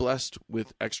 then you are blessed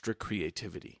with extra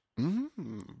creativity.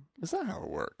 Is that how it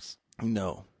works?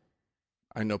 No.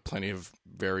 I know plenty of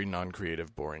very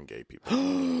non-creative, boring gay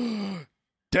people.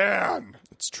 Dan!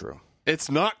 It's true.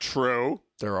 It's not true.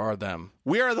 There are them.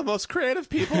 We are the most creative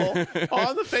people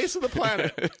on the face of the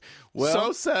planet.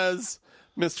 So says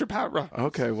Mr. Pat Rock.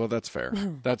 Okay, well, that's fair.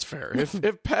 That's fair.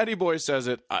 If Patty Boy says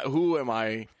it, who am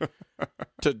I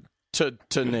to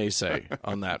naysay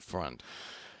on that front?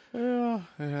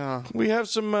 Yeah. We have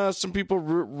some people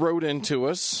wrote into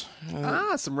us.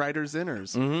 Some writers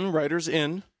inners. Writers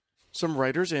in. Some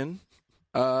writers in.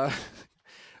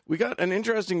 We got an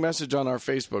interesting message on our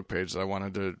Facebook page that I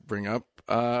wanted to bring up.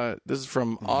 This is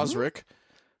from Osric,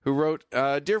 who wrote,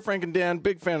 Dear Frank and Dan,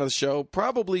 big fan of the show.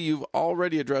 Probably you've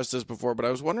already addressed this before, but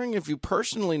I was wondering if you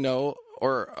personally know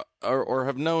or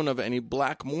have known of any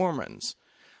black Mormons.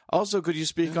 Also, could you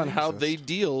speak on how they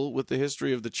deal with the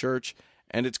history of the church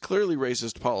and its clearly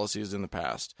racist policies in the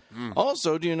past?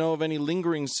 Also, do you know of any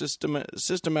lingering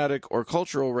systematic or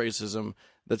cultural racism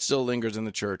that still lingers in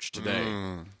the church today?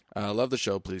 Love the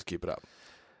show. Please keep it up.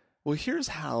 Well, here's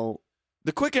how.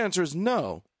 The quick answer is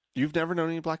no. You've never known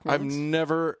any black Mormons?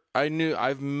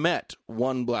 I've met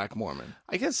one black Mormon.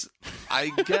 I guess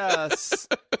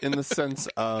in the sense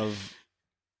of,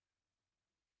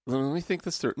 let me think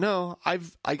this through. No,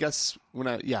 I've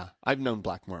known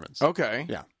black Mormons. Okay.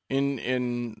 Yeah.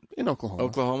 In Oklahoma.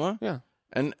 Oklahoma? Yeah.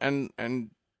 And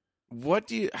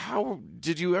how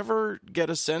did you ever get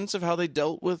a sense of how they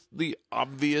dealt with the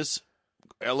obvious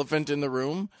elephant in the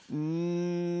room?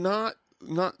 Not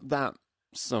that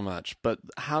so much, but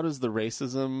how does the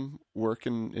racism work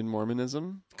in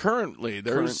Mormonism? Currently,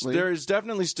 there is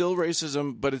definitely still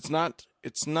racism, but it's not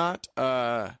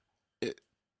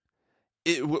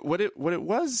What it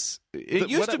was. It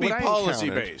used to be what I policy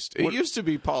encountered- based. It used to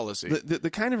be policy. The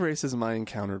kind of racism I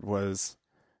encountered was,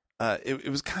 it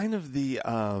was kind of the,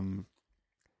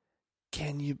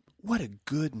 what a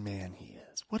good man he is.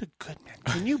 What a good man.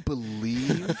 Can you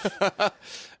believe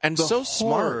and the so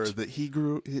horror smart that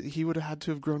he would have had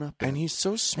to have grown up in? and he's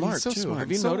so smart He's so too. smart.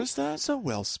 Have you So- noticed that? So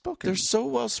well spoken. They're so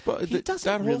well spoken. He That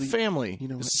doesn't whole really- family you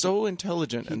know what? is so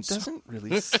intelligent He and so doesn't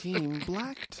really seem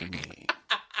black to me.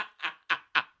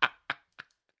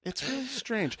 It's really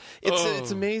strange.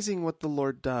 It's amazing what the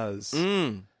Lord does.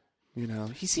 Mm. You know,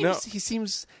 he No.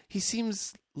 seems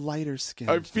lighter skinned.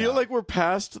 I feel like we're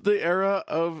past the era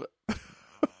of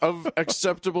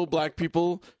acceptable black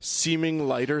people seeming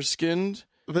lighter skinned,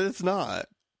 but it's not.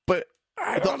 but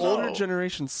I The don't know. older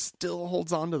generation still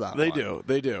holds on to that. They one.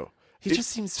 do. He just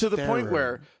seems to the point fairer.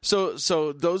 where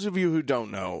so those of you who don't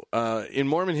know, in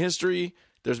Mormon history,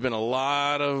 there's been a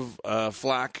lot of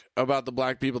flack about the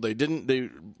black people.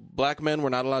 Black men were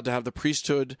not allowed to have the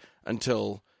priesthood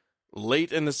until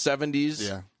late in the 70s,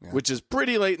 Yeah. which is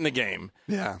pretty late in the game.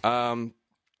 Yeah.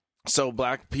 So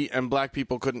black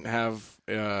people couldn't have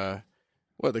they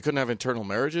couldn't have internal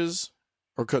marriages,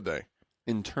 or could they?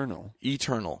 Internal.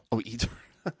 Eternal. Oh, eternal.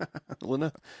 Well,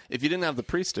 no. If you didn't have the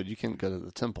priesthood, you can't go to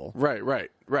the temple. Right.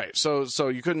 So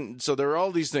you couldn't. So there are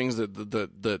all these things that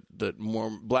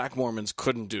black Mormons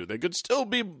couldn't do. They could still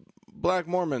be black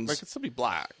Mormons. They could still be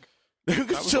black. They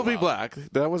could still be black.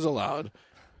 That was allowed.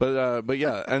 But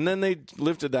yeah, and then they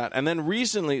lifted that, and then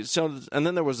recently, and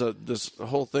then there was this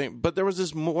whole thing. But there was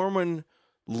this Mormon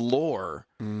lore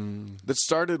that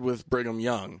started with Brigham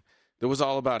Young. That was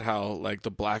all about how like the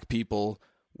black people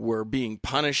were being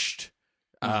punished.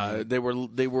 They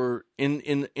were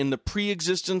in the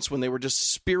pre-existence when they were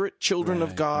just spirit children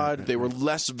of God. They were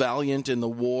less valiant in the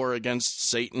war against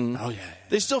Satan. Oh yeah.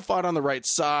 They still fought on the right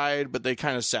side, but they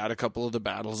kind of sat a couple of the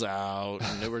battles out,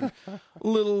 and they were a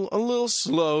little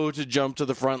slow to jump to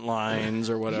the front lines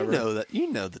or whatever.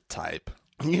 You know the type.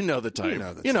 You know the type.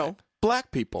 You know black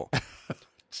people.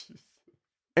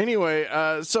 Anyway,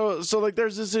 so like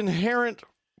there's this inherent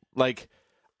like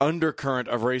undercurrent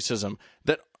of racism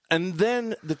and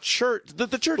then the church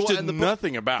did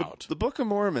nothing about. The Book of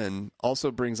Mormon also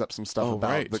brings up some stuff about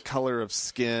right. the color of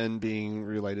skin being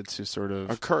related to sort of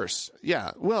A curse.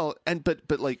 Yeah, well,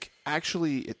 but like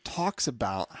actually, it talks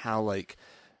about how like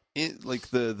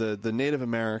the Native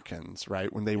Americans,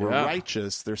 right? When they were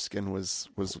righteous, their skin was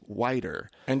whiter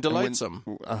And delightsome.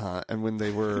 And when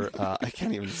they were, I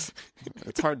can't even.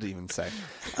 It's hard to even say.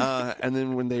 And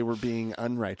then when they were being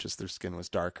unrighteous, their skin was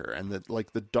darker, and that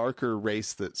like the darker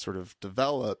race that sort of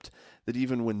developed, that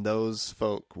even when those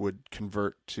folk would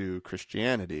convert to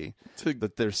Christianity,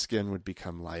 that their skin would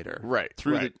become lighter, Right.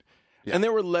 Through right. And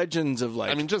there were legends of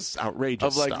like just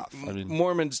outrageous of like stuff.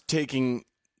 Mormons taking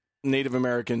Native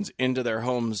Americans into their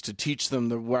homes to teach them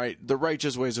the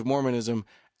righteous ways of Mormonism,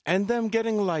 and them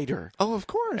getting lighter. Oh, of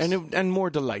course, and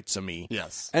more delightsome.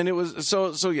 Yes, and it was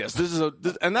so yes.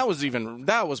 And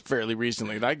that was fairly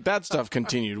recently. Like that stuff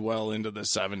continued well into the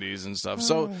 70s and stuff.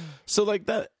 So like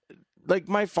that. Like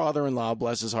my father-in-law,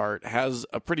 bless his heart, has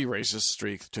a pretty racist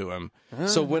streak to him.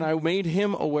 So when I made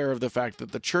him aware of the fact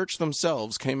that the church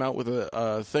themselves came out with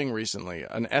a thing recently,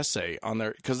 an essay on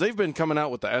their, because they've been coming out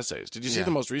with the essays. Did you see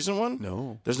the most recent one?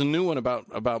 No. There's a new one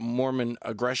about Mormon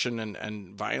aggression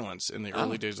and violence in the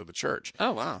early days of the church.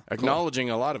 Oh wow, acknowledging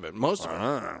a lot of it, most of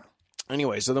it.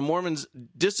 Anyway, so the Mormons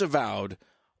disavowed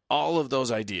all of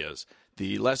those ideas.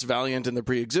 The less valiant in the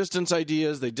pre-existence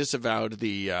ideas. They disavowed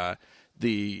the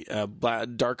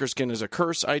darker skin is a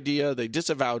curse idea. They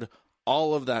disavowed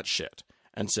all of that shit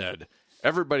and said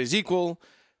everybody's equal.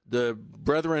 The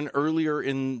brethren earlier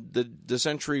in the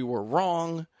century were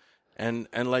wrong, and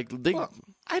like they. Well,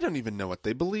 I don't even know what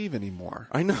they believe anymore.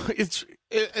 I know it's.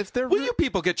 If they're Will you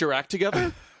people get your act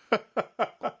together?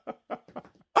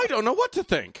 I don't know what to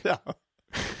think. Yeah.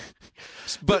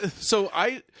 But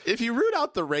if you root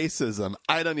out the racism,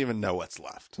 I don't even know what's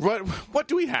left. What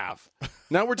do we have?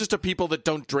 Now we're just a people that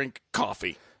don't drink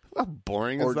coffee. How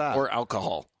boring is that? Or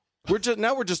alcohol. We're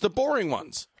just the boring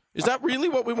ones. Is that really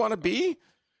what we want to be?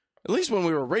 At least when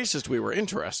we were racist, we were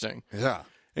interesting. Yeah.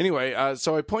 Anyway,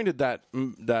 so I pointed that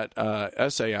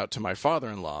essay out to my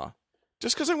father-in-law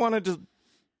just because I wanted to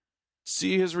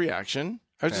see his reaction.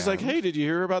 I was just like, hey, did you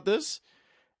hear about this?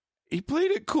 He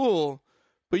played it cool,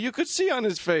 but you could see on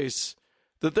his face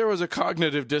that there was a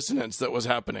cognitive dissonance that was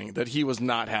happening that he was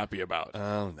not happy about.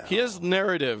 Oh, no. His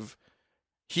narrative,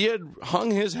 he had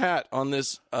hung his hat on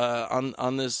this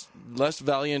on this less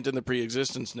valiant in the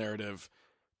pre-existence narrative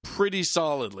pretty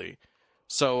solidly.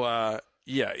 So,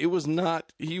 yeah, he was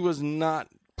not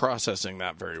processing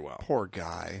that very well. Poor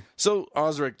guy. So,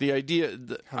 Osric, the idea...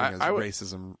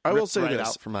 racism I will say right this.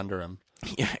 out from under him.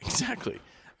 Yeah, exactly.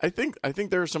 I think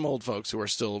there are some old folks who are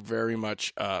still very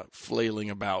much flailing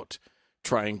about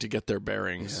trying to get their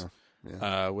bearings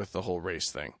with the whole race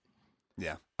thing.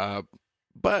 Yeah.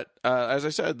 But as I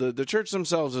said, the church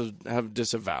themselves have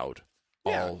disavowed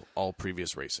all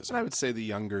previous racism. And I would say the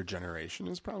younger generation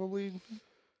is probably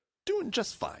doing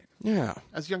just fine. Yeah.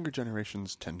 As younger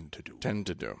generations tend to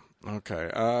do.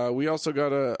 Okay. We also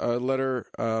got a letter,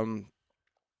 an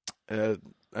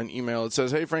email. It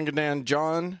says, "Hey, Frank and Dan,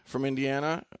 John from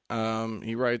Indiana."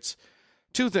 He writes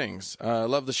 2 things.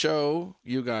 Love the show,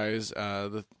 you guys.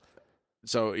 Thanks,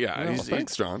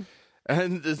 John.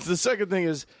 And the second thing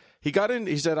is, he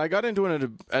said, "I got into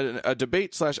a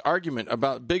debate/argument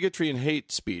about bigotry and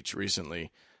hate speech recently.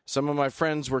 Some of my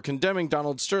friends were condemning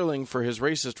Donald Sterling for his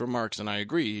racist remarks, and I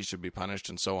agree he should be punished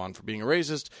and so on for being a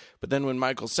racist. But then when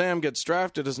Michael Sam gets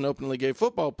drafted as an openly gay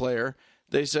football player,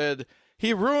 they said,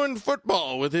 he ruined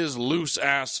football with his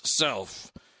loose-ass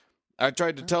self. I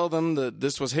tried to tell them that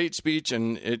this was hate speech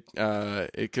and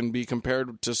it can be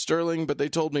compared to Sterling, but they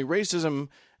told me racism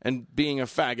and being a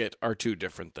faggot are 2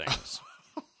 different things."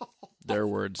 Their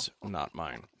words, not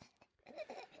mine.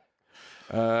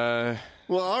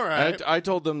 Well, all right. I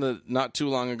told them that not too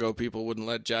long ago people wouldn't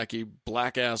let Jackie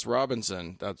Blackass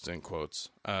Robinson, that's in quotes,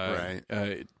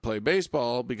 play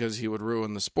baseball because he would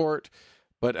ruin the sport.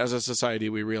 But as a society,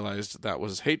 we realized that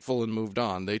was hateful and moved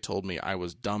on. They told me I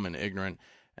was dumb and ignorant,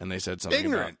 and they said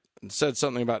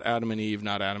something about Adam and Eve,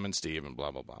 not Adam and Steve, and blah,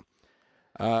 blah, blah.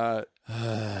 We're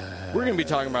going to be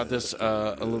talking about this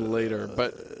a little later,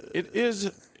 but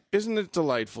isn't it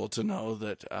delightful to know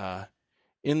that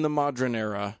in the modern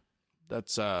era,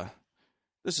 this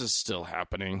is still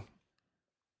happening.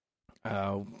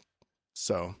 So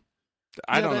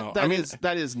I don't know.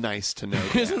 That is nice to know.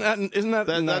 Isn't that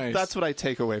nice? That's what I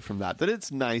take away from that. That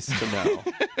it's nice to know.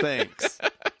 Thanks.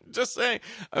 Just saying.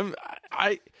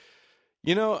 I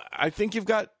think you've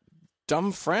got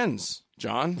dumb friends,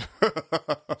 John.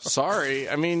 Sorry.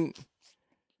 I mean,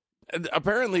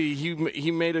 apparently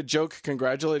he made a joke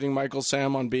congratulating Michael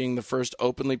Sam on being the first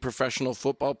openly professional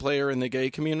football player in the gay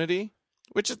community,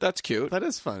 that's cute. That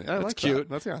is funny. That's cute.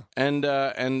 That's yeah.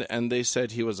 And they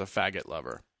said he was a faggot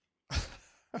lover.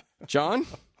 John,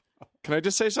 can I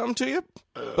just say something to you,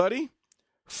 buddy?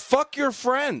 Fuck your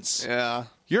friends. Yeah.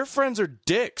 Your friends are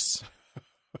dicks.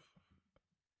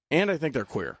 And I think they're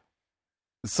queer.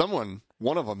 One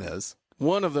of them is.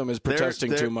 One of them is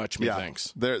protesting too much,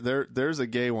 methinks. There's a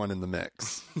gay one in the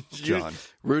mix, John.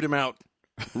 Root him out.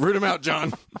 Root him out,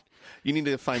 John. You need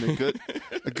to find a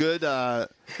good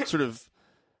sort of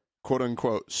quote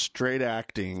unquote straight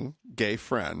acting gay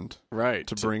friend, right,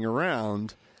 to bring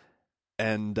around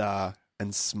and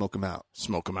smoke him out.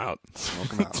 Smoke him out.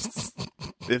 Smoke him out.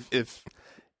 if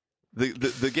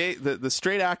the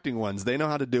straight acting ones, they know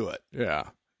how to do it. Yeah,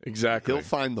 exactly. He'll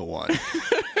find the one.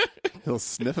 He'll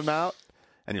sniff him out,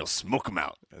 and he'll smoke him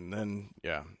out. And then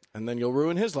you'll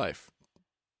ruin his life.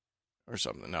 Or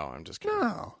something. No, I'm just kidding.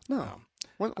 No.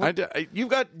 You've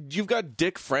got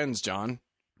dick friends, John.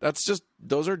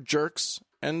 Those are jerks.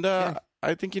 And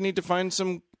I think you need to find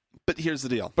some... But here's the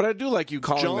deal. But I do like you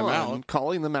calling them out.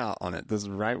 Calling them out on it. This is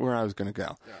right where I was going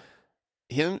to go.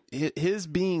 Yeah. His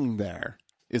being there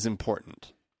is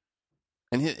important.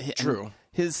 And True.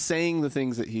 His saying the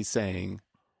things that he's saying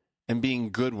and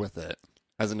being good with it,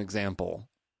 as an example,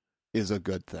 is a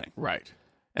good thing. Right.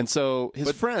 And so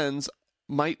his friends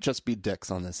might just be dicks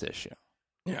on this issue.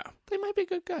 Yeah. They might be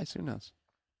good guys. Who knows?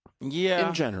 Yeah.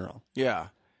 In general. Yeah.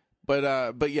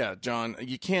 But yeah, John,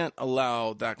 you can't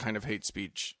allow that kind of hate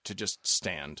speech to just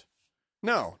stand.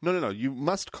 No. You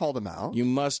must call them out. You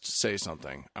must say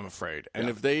something, I'm afraid. And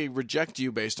if they reject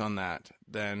you based on that,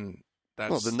 then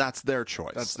that's their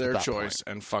choice. That's their choice,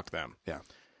 and fuck them. Yeah.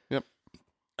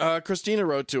 Yep. Christina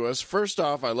wrote to us, "First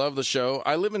off, I love the show.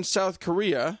 I live in South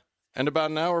Korea and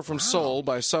about an hour from Seoul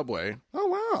by subway. Oh,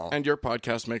 wow. And your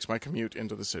podcast makes my commute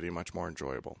into the city much more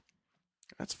enjoyable."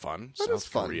 That's fun. That is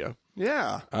fun. Korea.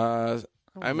 Yeah.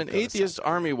 I'm an atheist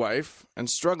army wife and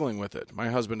struggling with it. My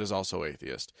husband is also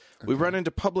atheist. Okay. We run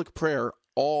into public prayer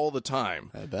all the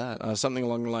time. I bet. Something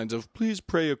along the lines of, "Please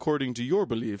pray according to your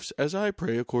beliefs as I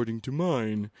pray according to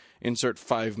mine." Insert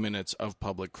 5 minutes of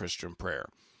public Christian prayer.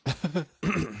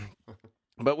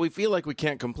 But we feel like we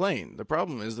can't complain. The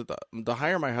problem is that the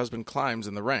higher my husband climbs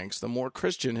in the ranks, the more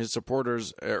Christian his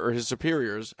supporters or his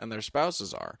superiors and their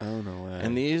spouses are. Oh, no way.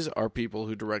 And these are people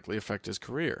who directly affect his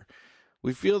career.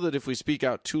 We feel that if we speak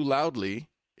out too loudly,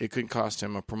 it could cost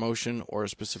him a promotion or a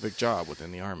specific job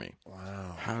within the Army.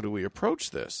 Wow. How do we approach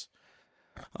this?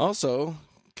 Also,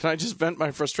 Can I just vent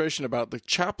my frustration about the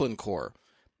chaplain corps?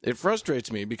 It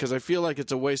frustrates me because I feel like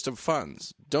it's a waste of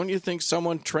funds. Don't you think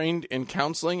someone trained in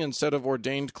counseling instead of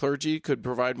ordained clergy could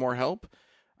provide more help?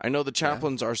 I know the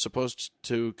chaplains are supposed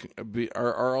to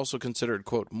are also considered,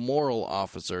 quote, moral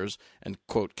officers and,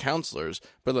 quote, counselors,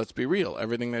 but let's be real.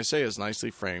 Everything they say is nicely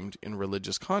framed in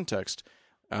religious context,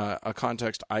 a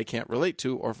context I can't relate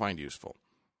to or find useful.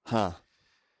 Huh.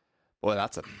 Boy,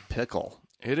 that's a pickle.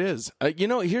 It is.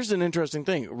 Here's an interesting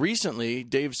thing. Recently,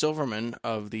 Dave Silverman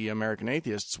of the American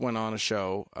Atheists went on a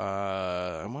show.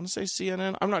 I want to say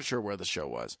CNN. I'm not sure where the show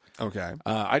was. Okay.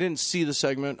 I didn't see the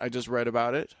segment. I just read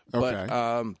about it. Okay.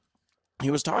 But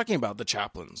he was talking about the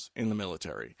chaplains in the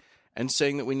military and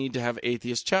saying that we need to have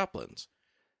atheist chaplains.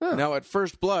 Huh. Now, at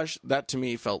first blush, that to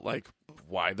me felt like,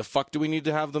 why the fuck do we need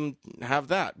to have them have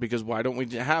that? Because why don't we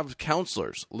have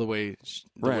counselors the way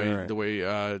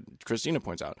Christina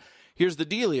points out? Here's the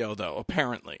dealio, though,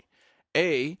 apparently.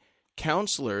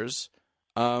 Counselors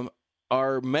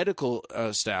are medical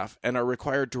staff and are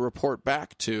required to report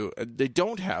back to... they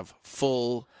don't have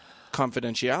full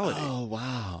confidentiality. Oh,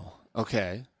 wow.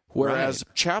 Okay. Whereas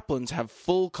chaplains have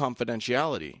full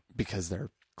confidentiality. Because they're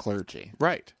clergy.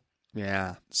 Right.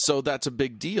 Yeah. So that's a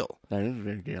big deal. That is a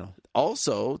big deal.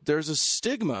 Also, there's a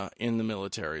stigma in the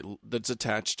military that's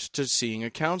attached to seeing a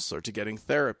counselor, to getting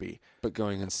therapy. But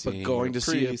going to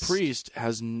see a priest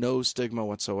has no stigma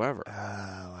whatsoever. Oh,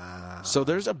 wow. So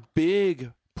there's a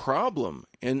big problem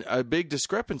and a big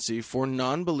discrepancy for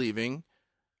non-believing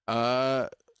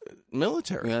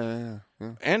military. Yeah.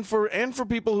 And for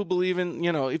people who believe in,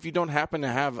 if you don't happen to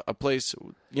have a place,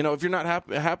 if you're not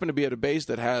happen to be at a base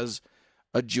that has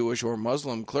a Jewish or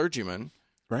Muslim clergyman,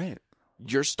 right,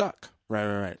 you're stuck.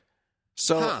 Right.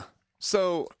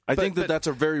 So, I think that's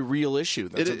a very real issue.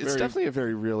 It's definitely a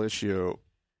very real issue.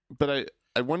 But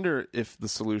I wonder if the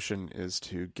solution is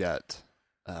to get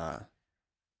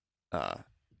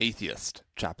atheist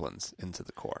chaplains into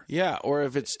the Corps. Yeah, or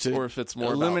if it's more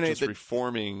eliminate about just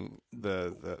reforming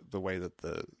the way that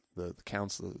the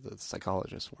counsel, the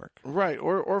psychologists work. Right,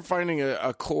 or finding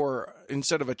a Corps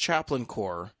instead of a chaplain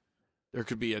Corps. There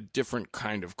could be a different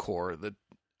kind of Corps that,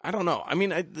 I don't know. I mean,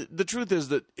 the truth is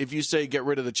that if you say get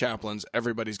rid of the chaplains,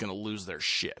 everybody's going to lose their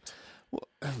shit. Well,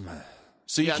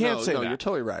 so you can't say that. You're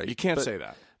totally right. You can't say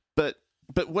that. But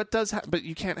what does but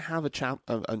you can't have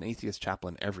an atheist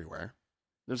chaplain everywhere.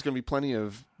 There's going to be plenty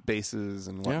of bases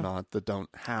and whatnot that don't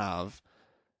have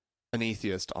an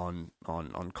atheist on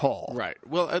call. Right.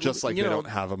 Well, just like they don't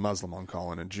have a Muslim on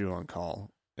call and a Jew on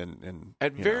call.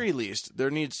 At very least, there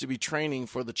needs to be training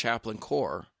for the chaplain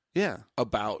corps. Yeah,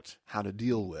 about how to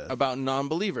deal with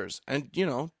non-believers, and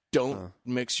don't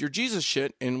mix your Jesus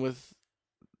shit in with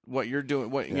what you're doing.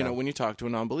 When you talk to a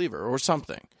non-believer or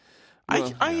something.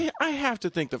 Well, I have to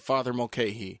think that Father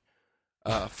Mulcahy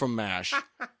from MASH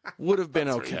would have been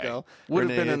okay. Would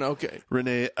have been an okay.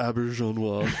 Rene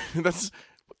Auberjonois.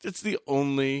 It's the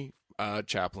only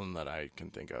chaplain that I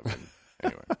can think of.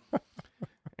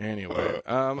 Anyway,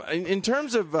 in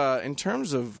terms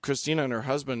of Christina and her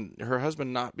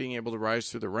husband not being able to rise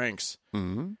through the ranks,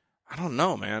 mm-hmm. I don't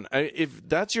know, man. If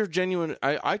that's your genuine,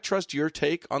 I trust your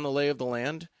take on the lay of the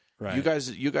land. Right.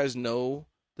 You guys know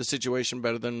the situation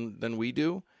better than we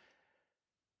do.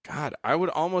 God, I would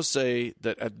almost say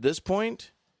that at this point,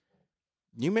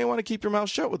 you may want to keep your mouth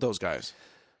shut with those guys.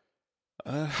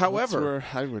 However,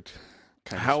 I would.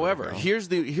 Here's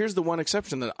the one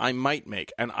exception that I might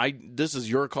make, and this is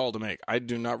your call to make. I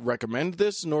do not recommend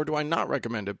this, nor do I not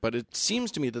recommend it, but it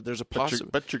seems to me that there's a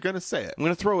possibility. But you're going to say it. I'm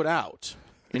going to throw it out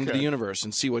into the universe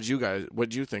and see what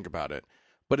you think about it.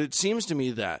 But it seems to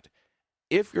me that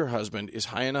if your husband is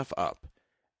high enough up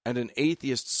and an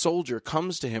atheist soldier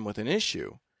comes to him with an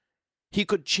issue, he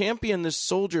could champion this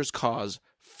soldier's cause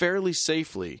fairly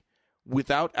safely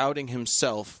without outing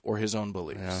himself or his own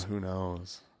beliefs. Yeah, who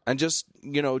knows? And just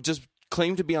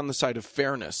claim to be on the side of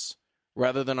fairness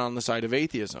rather than on the side of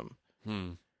atheism.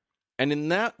 And in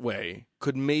that way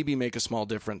could maybe make a small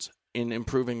difference in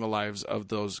improving the lives of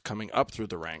those coming up through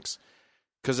the ranks.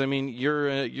 Because, I mean,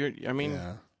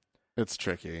 yeah, it's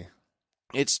tricky.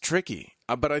 It's tricky.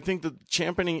 But I think that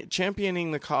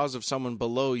championing the cause of someone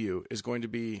below you is going to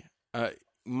be,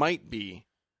 might be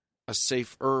a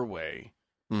safer way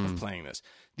of playing this.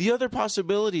 The other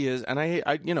possibility is, and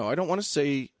I don't want to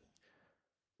say,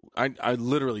 I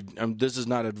literally, this is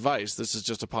not advice, this is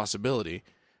just a possibility,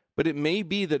 but it may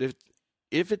be that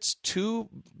if it's too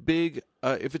big,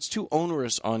 if it's too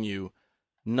onerous on you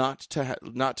not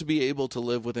to be able to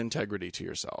live with integrity to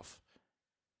yourself,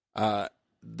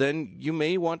 then you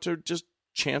may want to just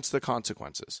chance the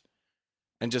consequences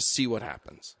and just see what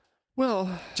happens.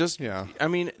 Well, Just, yeah. I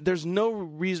mean, there's no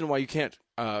reason why you can't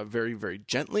very, very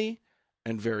gently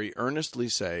and very earnestly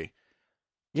say,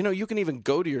 you can even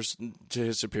go to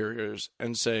his superiors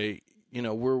and say,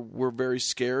 we're very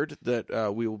scared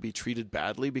that we will be treated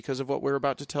badly because of what we're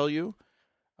about to tell you.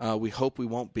 We hope we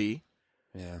won't be.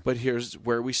 Yeah. But here's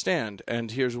where we stand,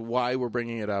 and here's why we're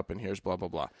bringing it up, and here's blah, blah,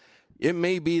 blah. It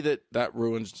may be that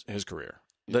ruins his career,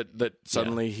 that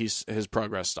suddenly his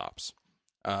progress stops.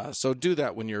 So do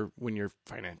that when you're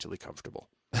financially comfortable.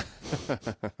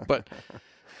 But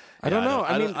I don't know.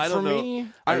 I mean, for me,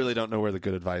 I really don't know where the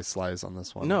good advice lies on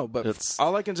this one. No, but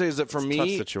all I can say is that for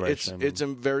me, it's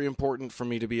very important for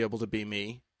me to be able to be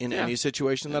me in any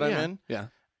situation that I'm in. Yeah.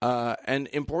 And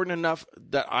important enough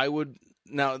that I would.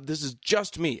 Now, this is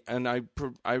just me, and I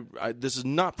this is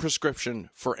not prescription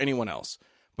for anyone else.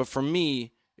 But for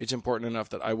me, it's important enough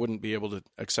that I wouldn't be able to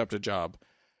accept a job,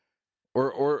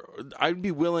 or I'd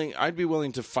be willing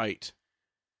to fight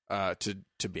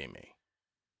to be me,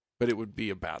 but it would be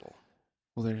a battle.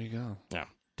 Well, there you go. Yeah,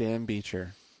 Dan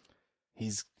Beecher.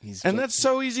 He's and that's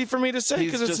so easy for me to say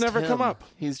because it's never come up.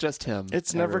 He's just him.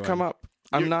 It's never come up.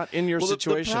 I'm not in your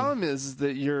situation. The problem is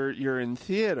that you're in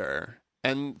theater.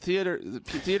 And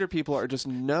theater people are just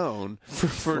known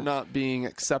for not being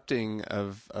accepting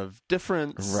of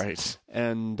difference, right?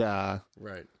 And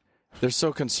right, they're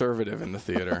so conservative in the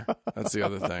theater. That's the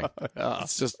other thing.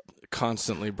 It's just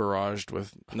constantly barraged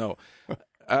with no.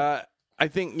 I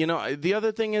think the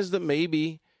other thing is that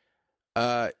maybe,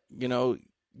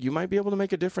 you might be able to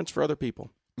make a difference for other people.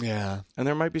 Yeah, and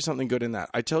there might be something good in that.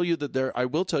 I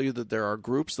will tell you that there are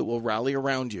groups that will rally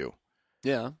around you.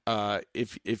 Yeah.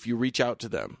 If you reach out to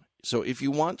them. So if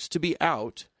you want to be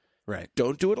out, right,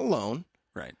 don't do it alone.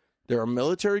 Right. There are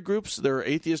military groups. There are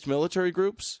atheist military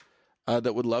groups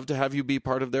that would love to have you be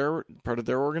part of their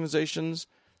organizations.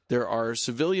 There are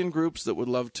civilian groups that would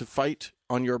love to fight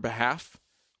on your behalf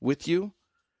with you.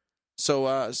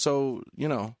 So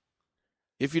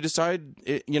if you decide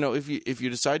if you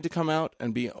decide to come out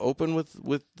and be open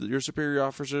with your superior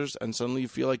officers, and suddenly you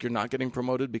feel like you're not getting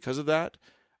promoted because of that.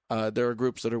 There are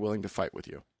groups that are willing to fight with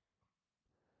you.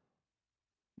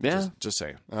 Yeah. Just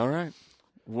saying. All right.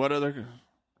 What other?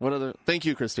 Thank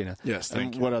you, Christina. Yes,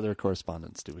 thank you. What other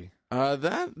correspondence do we?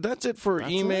 That's it for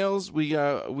emails.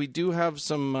 We do have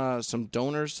some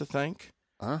donors to thank.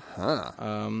 I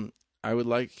would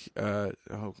like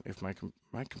if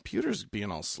my computer's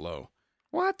being all slow.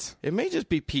 What? It may just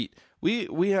be Pete.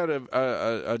 We had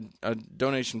a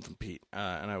donation from Pete,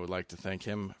 and I would like to thank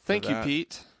him. Thank you,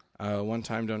 Pete.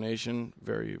 One-time donation,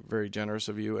 very, very generous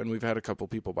of you. And we've had a couple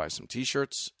people buy some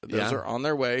T-shirts. Those are on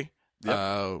their way.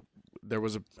 Yep. There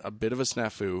was a bit of a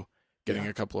snafu getting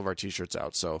a couple of our T-shirts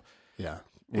out. So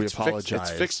we apologize.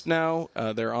 It's fixed now.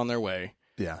 They're on their way.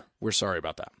 Yeah, we're sorry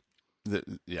about that.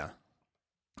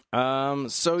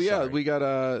 Sorry. We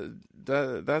got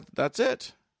that's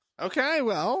it. Okay.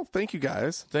 Well, thank you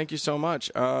guys. Thank you so much.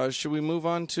 Should we move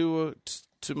on to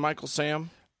Michael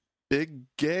Sam? Big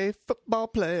gay football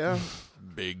player.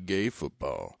 Big gay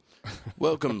football.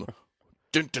 Welcome.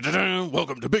 Dun, dun, dun, dun.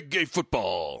 Welcome to Big Gay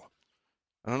Football.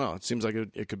 I don't know. It seems like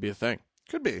it could be a thing.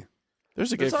 Could be. There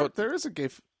is a gay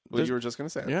what you were just going to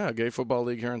say. Yeah, a gay football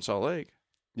league here in Salt Lake.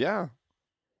 Yeah.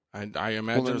 I imagine.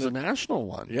 Well, there's a national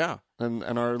one. Yeah. And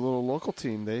our little local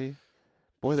team, they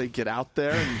get out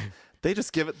there and they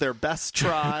just give it their best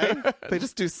try. They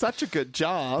just do such a good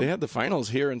job. They had the finals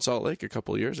here in Salt Lake a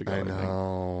couple of years ago. I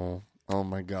know. Oh,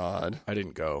 my God. I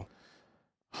didn't go.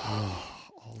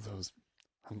 All those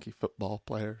hunky football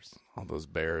players. All those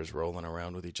bears rolling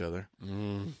around with each other.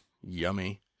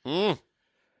 Yummy.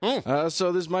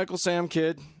 So this Michael Sam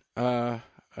kid, a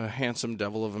handsome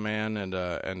devil of a man and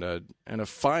a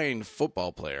fine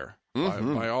football player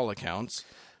by all accounts.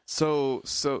 So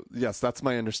yes, that's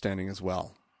my understanding as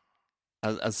well.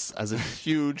 As a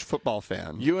huge football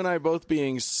fan, you and I both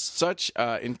being such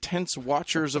intense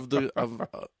watchers of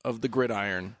the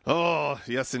gridiron. Oh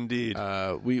yes, indeed.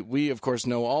 We of course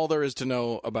know all there is to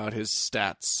know about his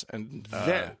stats, and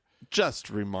just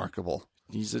remarkable.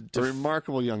 He's a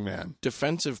remarkable young man,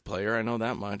 defensive player. I know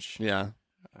that much. Yeah,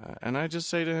 and I just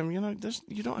say to him, you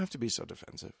don't have to be so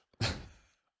defensive.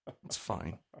 It's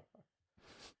fine.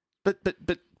 But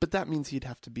that means he'd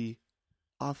have to be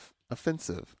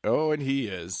offensive. Oh, and he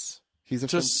is. He's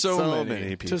to so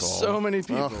many people. To so many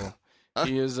people. Oh.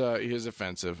 He is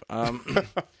offensive. That's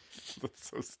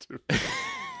so stupid.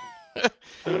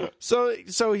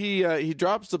 So he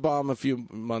drops the bomb a few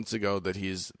months ago that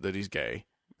he's gay.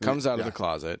 Comes out of the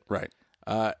closet. Right.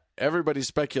 Everybody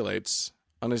speculates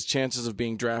on his chances of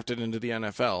being drafted into the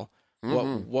NFL.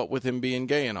 What with him being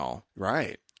gay and all.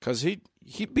 Right. Because he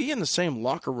he'd be in the same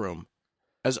locker room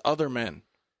as other men.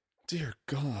 Dear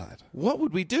God. What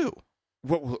would we do?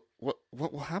 What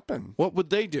will happen? What would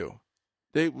they do?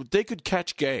 They could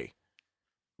catch gay.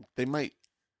 They might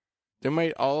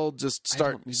all just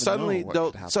start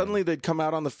suddenly they'd come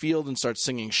out on the field and start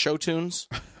singing show tunes.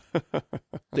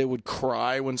 They would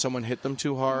cry when someone hit them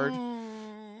too hard.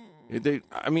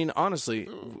 Honestly,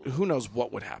 who knows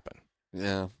what would happen?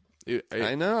 Yeah.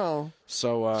 I know.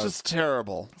 So it's just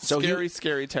terrible.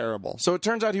 Scary, terrible. So it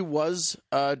turns out he was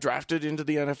drafted into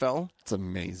the NFL. It's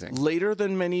amazing. Later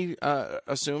than many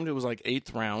assumed. It was like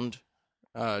 8th round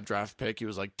draft pick. He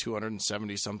was like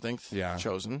 270-something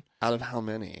chosen. Out of how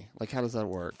many? Like, how does that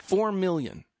work? 4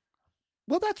 million.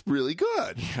 Well, that's really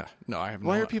good. Yeah. No, I have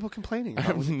Why are people complaining? I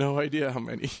have no idea how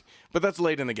many. But that's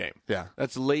late in the game. Yeah.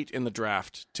 That's late in the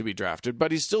draft to be drafted.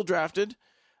 But he's still drafted.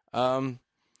 Wow.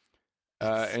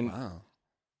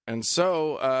 And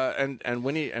so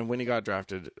when he got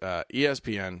drafted,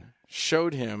 ESPN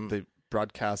showed him. They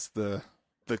broadcast the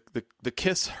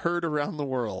kiss heard around the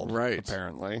world. Right.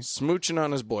 Apparently. Smooching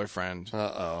on his boyfriend.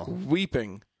 Uh-oh.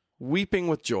 Weeping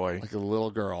with joy. Like a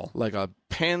little girl. Like a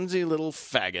pansy little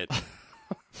faggot.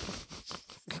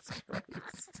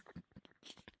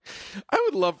 I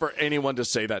would love for anyone to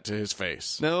say that to his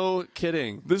face. No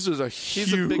kidding. This is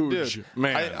He's a big dude.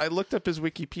 Man. I looked up his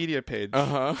Wikipedia page.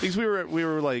 Because we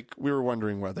were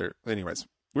wondering whether. Anyways,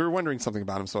 we were wondering something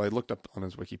about him, so I looked up on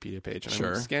his Wikipedia page and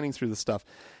I was scanning through the stuff.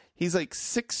 He's like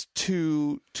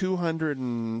 6'2",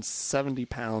 270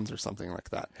 pounds or something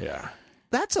like that. Yeah.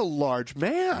 That's a large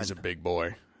man. He's a big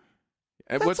boy.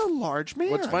 That's a large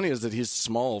man. What's funny is that he's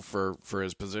small for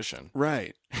his position.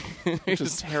 Right. Which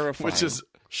is terrifying.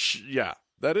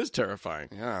 That is terrifying.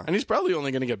 Yeah. And he's probably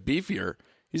only going to get beefier.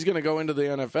 He's going to go into the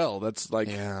NFL. That's like,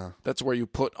 that's where you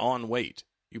put on weight.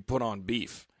 You put on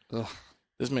beef. Ugh.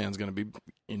 This man's going to be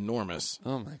enormous.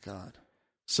 Oh my God.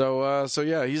 So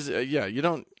yeah, he's you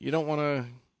don't want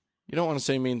to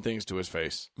say mean things to his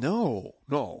face. No.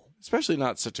 Especially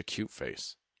not such a cute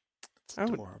face. It's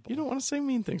adorable. You don't want to say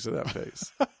mean things to that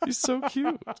face. He's so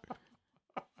cute.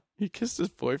 He kissed his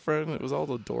boyfriend. It was all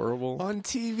adorable. On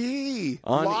TV.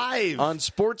 Live. On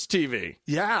sports TV.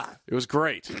 Yeah. It was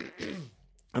great.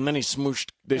 And then they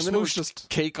smooshed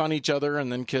cake on each other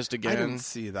and then kissed again. I didn't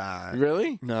see that.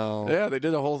 Really? No. Yeah, they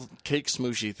did a whole cake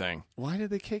smooshy thing. Why did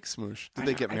they cake smoosh? Did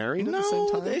they get married at the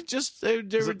same time? No, they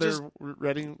were just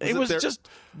ready. It was just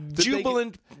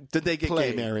jubilant. Did they get play.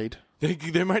 gay married?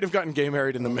 They might have gotten gay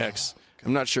married in the mix.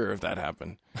 I'm not sure if that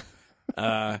happened.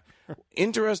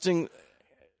 Interesting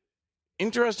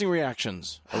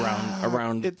reactions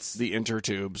around the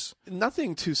intertubes.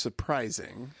 Nothing too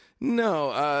surprising.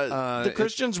 No, the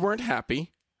Christians weren't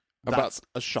happy. That's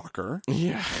a shocker.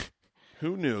 Yeah.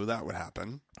 Who knew that would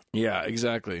happen? Yeah,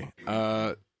 exactly.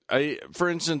 For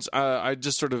instance, I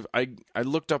just sort of I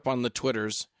looked up on the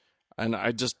Twitters and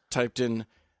I just typed in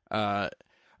I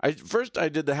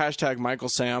did the hashtag Michael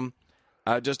Sam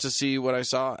just to see what I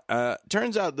saw.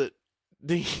 Turns out that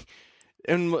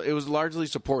and it was largely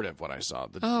supportive what I saw.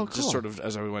 Cool. Just sort of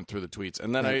as I went through the tweets,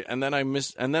 and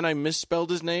then I misspelled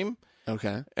his name.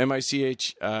 Okay.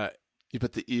 MICH. You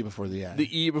put the E before the A.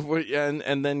 The E before,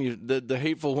 and then the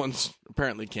hateful ones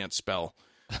apparently can't spell.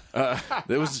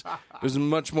 There was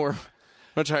much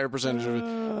higher percentage of it.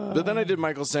 But then I did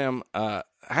Michael Sam,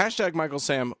 hashtag Michael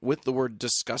Sam with the word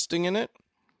disgusting in it.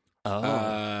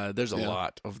 There's a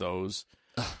lot of those.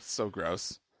 So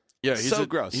gross. Yeah, he's so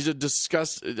gross. He's a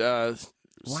disgust. Why?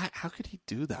 How could he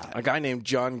do that? A guy named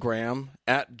John Graham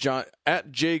at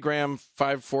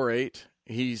jgraham548.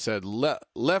 He said,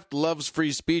 "Left loves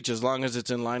free speech as long as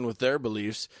it's in line with their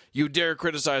beliefs. You dare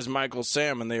criticize Michael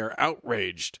Sam, and they are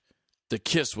outraged. The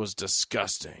kiss was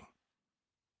disgusting.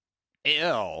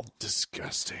 Ew,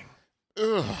 disgusting.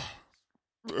 Ugh.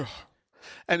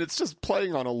 And it's just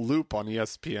playing on a loop on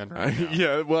ESPN right now.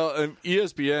 Yeah, well,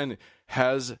 ESPN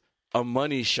has a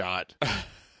money shot."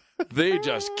 They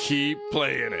just keep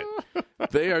playing it.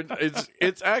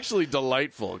 It's actually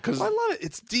delightful because I love it.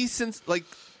 It's decent. Like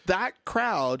that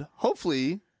crowd,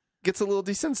 hopefully, gets a little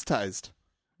desensitized.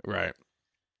 Right.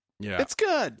 Yeah. It's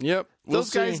good. Yep.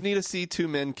 Those guys need to see two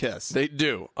men kiss. They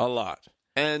do a lot,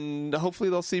 and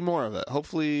hopefully they'll see more of it.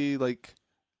 Hopefully, like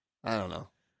I don't know.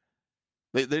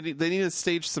 They need to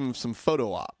stage some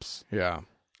photo ops. Yeah.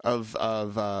 Of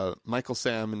Michael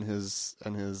Sam and his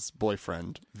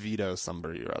boyfriend Vito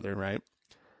somebody or other, right?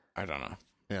 I don't know.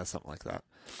 Yeah, something like that.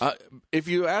 If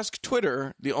you ask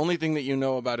Twitter, the only thing that you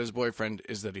know about his boyfriend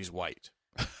is that he's white.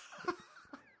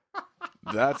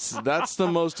 That's the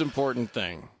most important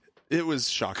thing. It was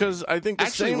shocking because I think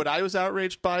what I was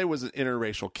outraged by was an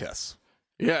interracial kiss.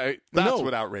 Yeah, That's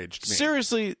what outraged me.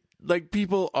 Seriously, like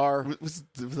people are. Was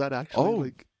that actually?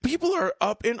 Like... People are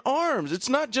up in arms. It's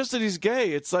not just that he's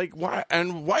gay. It's like why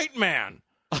and white man.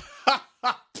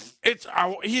 It's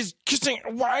he's kissing.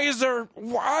 Why is there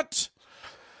what?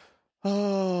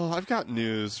 Oh, I've got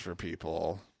news for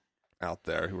people out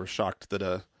there who were shocked that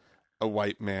a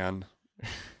white man,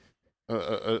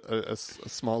 a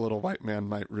small little white man,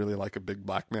 might really like a big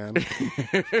black man.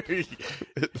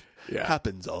 Yeah.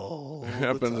 Happens all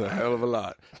happens the a time. hell of a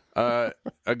lot.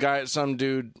 A guy, some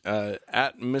dude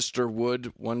at Mr.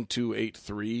 Wood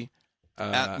 1283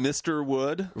 At Mr.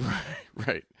 Wood.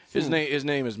 right. His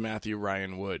name is Matthew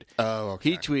Ryan Wood. Oh,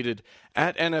 okay. He tweeted,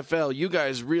 "At NFL, you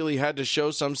guys really had to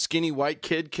show some skinny white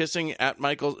kid kissing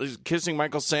Michael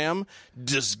Sam.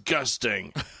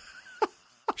 Disgusting.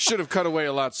 Should have cut away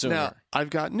a lot sooner." Now, I've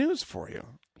got news for you.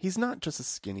 He's not just a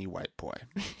skinny white boy.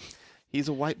 He's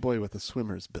a white boy with a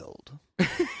swimmer's build.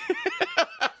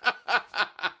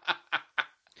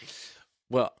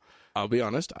 Well, I'll be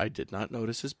honest, I did not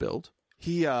notice his build.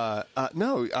 He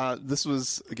this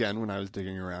was again when I was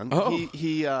digging around. Oh.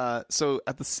 He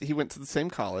went to the same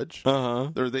college.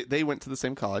 Uh-huh. Or they went to the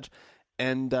same college,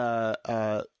 and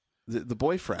the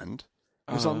boyfriend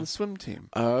was on the swim team.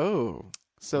 Oh.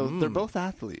 So they're both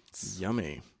athletes.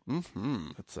 Yummy. Mm-hmm.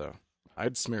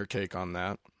 I'd smear cake on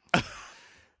that.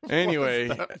 Anyway,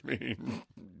 What does that mean?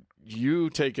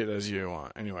 you take it as you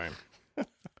want. Anyway.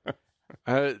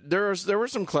 There were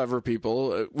some clever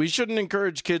people. We shouldn't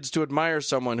encourage kids to admire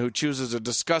someone who chooses a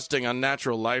disgusting,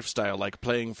 unnatural lifestyle like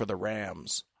playing for the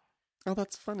Rams. Oh,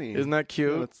 that's funny. Isn't that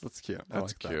cute? Oh, that's cute. I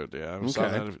That's like that. cute. Yeah, I Okay.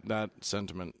 saw that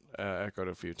sentiment echoed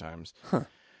a few times.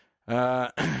 Huh.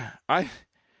 I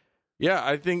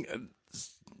think,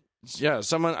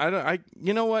 someone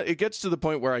you know what? It gets to the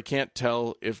point where I can't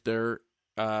tell if they're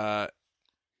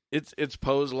it's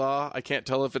Poe's Law. I can't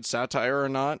tell if it's satire or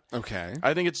not. Okay.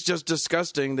 I think it's just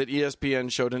disgusting that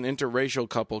ESPN showed an interracial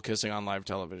couple kissing on live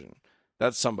television.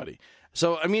 That's somebody.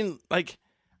 So I mean, like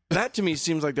that to me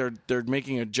seems like they're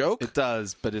making a joke. It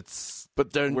does, but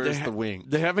where's the wink?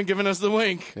 They haven't given us the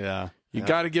wink. Yeah. You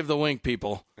got to give the wink,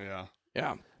 people. Yeah.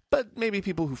 Yeah. But maybe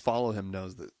people who follow him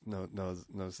knows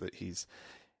that he's,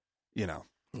 Yeah.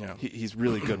 he's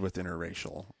really good with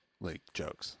interracial like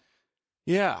jokes.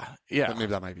 Yeah. But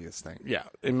maybe that might be his thing. Yeah.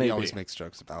 It may He always be. makes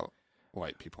jokes about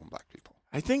white people and black people.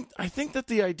 I think that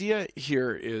the idea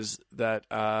here is that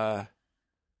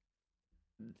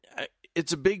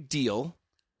it's a big deal.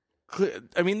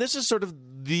 I mean, this is sort of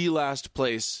the last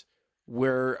place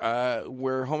where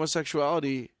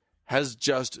homosexuality has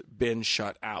just been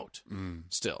shut out.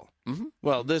 Still, Mm-hmm.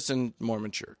 well, this and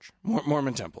Mormon church,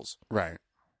 Mormon temples, Right.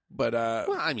 but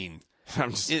Well, I mean,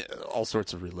 I'm just all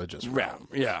sorts of religious. realms.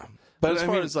 yeah. But But as I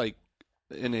far mean, as like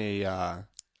in a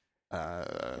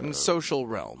in social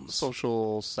realms,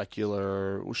 social,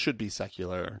 secular, should be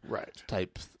secular right?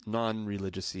 type,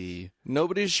 non-religious-y,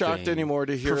 Nobody's shocked thing, anymore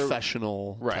to hear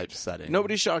professional right type setting.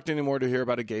 Nobody's shocked anymore to hear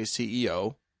about a gay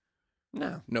CEO.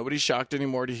 No. Nobody's shocked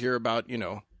anymore to hear about,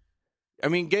 I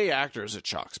mean, gay actors, it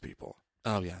shocks people.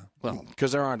 Oh yeah. Well,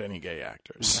 Because there aren't any gay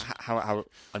actors. how?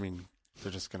 I mean,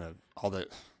 they're just gonna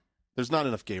there's not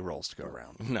enough gay roles to go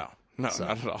around. No, not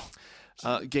at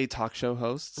all. Gay talk show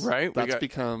hosts, Right, That's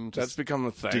become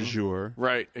a thing. du jour.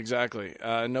 Right, exactly.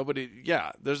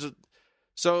 There's a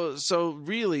so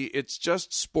really it's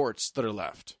just sports that are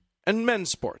left. And men's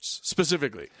sports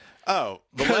specifically. Oh,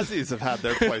 the Leslies have had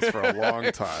their place for a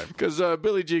long time. Because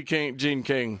Billie Jean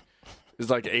King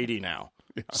is like 80 now.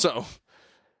 Yeah.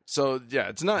 So yeah,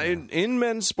 it's not in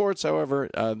men's sports. However,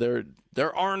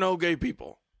 there are no gay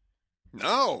people.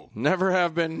 No, Never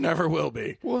have been, never will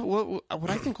be. what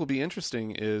I think will be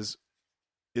interesting is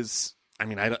I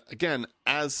mean, again,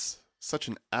 as such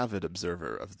an avid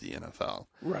observer of the NFL,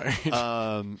 Right.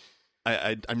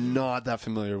 I'm not that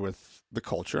familiar with the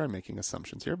culture. I'm making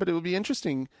assumptions here, but it would be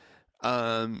interesting.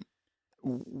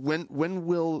 When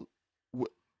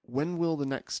will the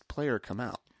next player come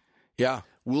out? Yeah.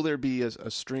 Will there be a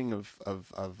string of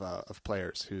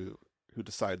players who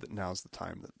decide that now's the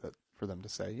time that for them to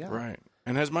say, yeah, Right.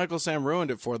 And has Michael Sam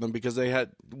ruined it for them because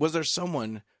was there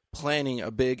someone planning a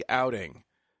big outing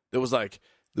that was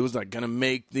going to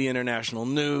make the international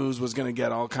news, was going to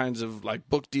get all kinds of like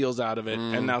book deals out of it,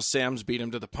 and now Sam's beat him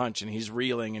to the punch and he's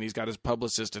reeling and he's got his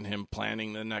publicist and him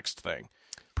planning the next thing.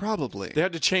 Probably. They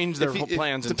had to change their whole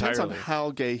plans it depends entirely. on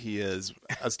how gay he is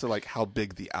as to like how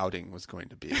big the outing was going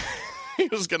to be. He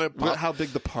was going to pop, How big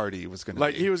the party was going to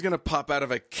like be. he was going to pop out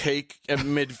of a cake at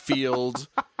midfield,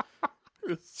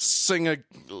 sing a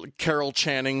Carol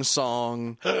Channing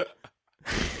song,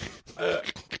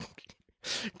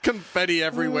 confetti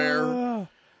everywhere.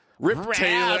 Rip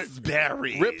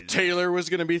Raspberries. Taylor was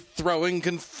going to be throwing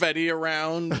confetti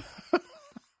around.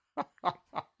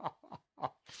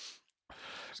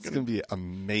 It's going to be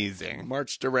amazing.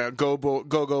 Marched around, go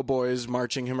boys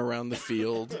marching him around the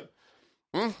field.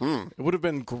 Mm-hmm. It would have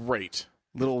been great.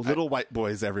 Little white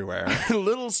boys everywhere.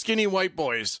 Little skinny white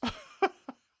boys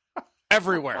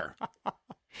everywhere.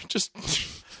 Just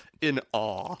in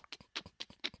awe.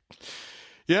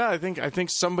 Yeah, I think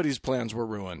somebody's plans were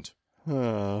ruined.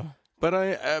 But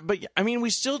I mean, we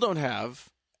still don't have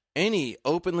any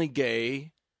openly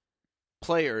gay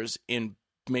players in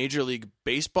Major League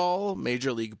Baseball,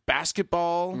 Major League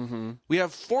Basketball. Mm-hmm. We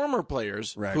have former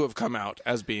players Right. who have come out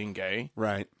as being gay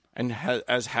Right. and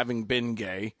as having been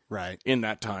gay Right. in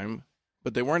that time,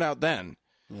 but they weren't out then.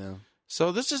 Yeah.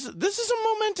 So this is a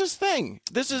momentous thing.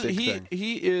 This is Big thing.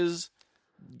 he is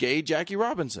gay Jackie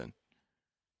Robinson.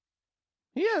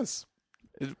 Yes.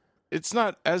 It's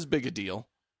not as big a deal.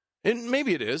 And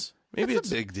maybe it is. Maybe It's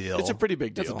a big deal. It's a pretty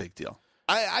big deal. It's a big deal.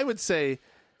 I would say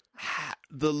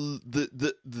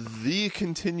the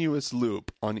continuous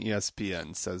loop on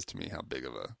ESPN says to me how big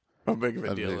of a How big of a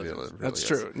How deal big it it is. really That's is.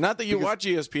 true. Not that you Because- watch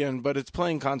ESPN, but it's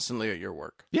playing constantly at your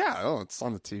work. it's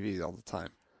on the TV all the time.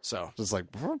 So Just like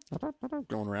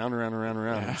going around.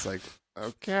 Yeah. It's like,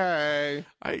 okay.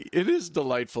 it is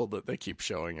delightful that they keep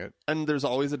showing it. And there's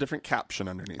always a different caption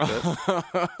underneath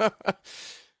it.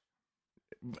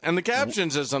 And the caption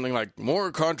says something like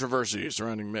 "more controversy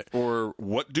surrounding me." Or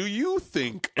what do you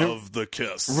think of the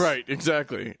kiss? Right,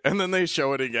 exactly. And then they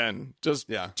show it again, just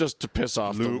Yeah. to piss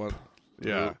off the Loop. one.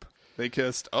 Yeah, Loop. They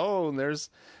kissed. Oh, and there's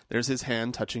his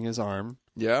hand touching his arm.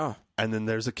 yeah, And then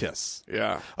there's a kiss.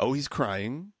 yeah. Oh, he's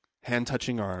crying. Hand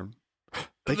touching arm.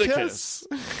 They The kiss.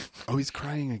 Oh, he's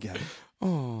crying again.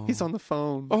 Oh, He's on the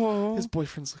phone. oh, His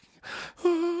boyfriend's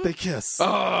looking. They kiss.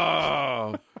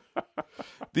 oh.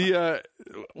 The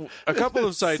a couple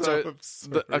of sites, So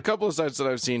absurd. a couple of sites that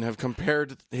I've seen have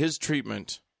compared his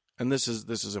treatment, and this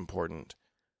is important,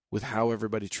 with how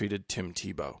everybody treated Tim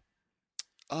Tebow.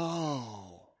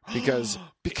 Oh. Because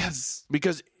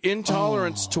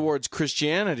intolerance towards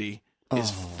Christianity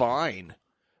is fine,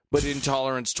 but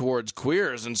intolerance towards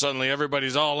queers, and suddenly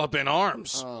everybody's all up in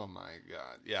arms. Oh my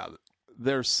God. Yeah.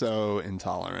 They're so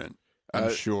intolerant.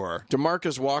 I'm sure.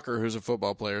 DeMarcus Walker, who's a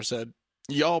football player, said,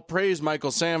 "Y'all praised Michael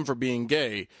Sam for being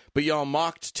gay, but y'all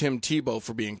mocked Tim Tebow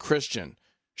for being Christian."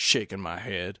 Shaking my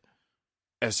head.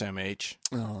 SMH.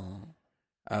 Oh.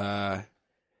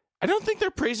 I don't think they're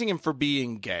praising him for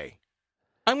being gay.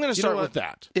 I'm going to You know start what? with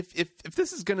that. If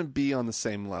this is going to be on the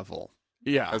same level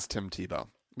Yeah. as Tim Tebow,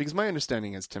 because my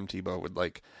understanding is Tim Tebow would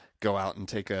like go out and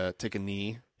take a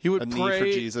knee. He would a knee pray for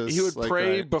Jesus. He would like,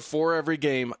 pray right? before every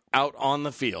game out on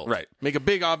the field. Right. Make a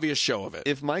big obvious show of it.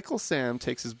 If Michael Sam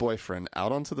takes his boyfriend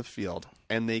out onto the field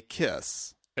and they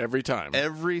kiss Every time.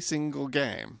 every single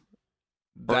game,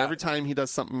 or That- every time he does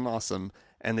something awesome,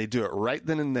 and they do it right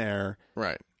then and there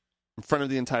Right. in front of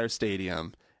the entire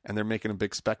stadium, and they're making a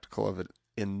big spectacle of it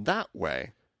in that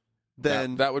way,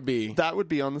 then that would be that would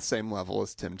be on the same level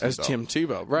as Tim Tebow. as Tim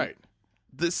Tebow. Right.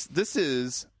 This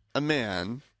is a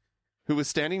man who was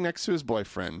standing next to his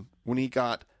boyfriend when he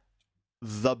got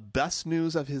the best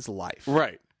news of his life,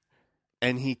 Right.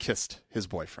 and he kissed his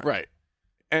boyfriend. Right.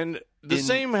 And the In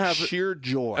same happened. sheer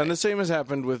joy. And the same has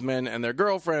happened with men and their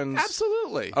girlfriends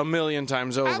Absolutely. a million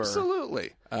times over.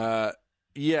 Absolutely.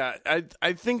 Yeah,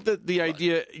 I think that the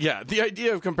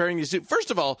idea of comparing these two.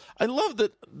 First of all, I love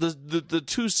that the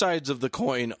two sides of the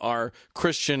coin are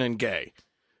Christian and gay.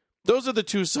 Those are the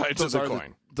two sides of the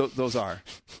coin. Those are.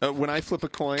 When I flip a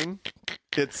coin,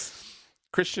 it's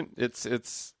Christian.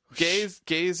 It's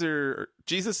gays or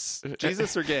Jesus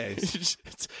or gays.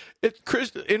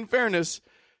 In fairness,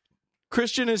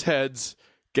 Christian is heads,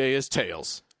 gay is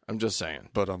tails. I'm just saying.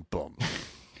 But boom.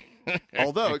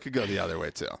 Although it could go the other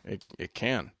way too. It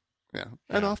can. Yeah,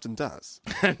 and often does.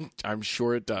 I'm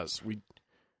sure it does.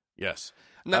 Yes.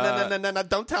 No,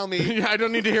 don't tell me. I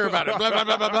don't need to hear about it. Blah, blah,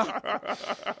 blah, blah,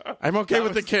 blah. I'm okay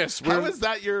with the kiss. How is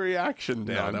that your reaction,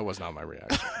 Dan? No, that was not my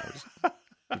reaction. I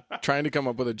was trying to come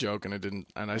up with a joke, and it didn't.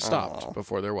 And I stopped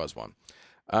before there was one.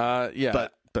 Yeah,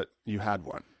 but you had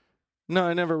one. no,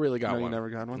 I never really got No, you one. never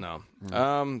got one?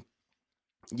 No.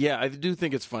 Yeah, I do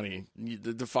think it's funny.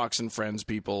 The Fox and Friends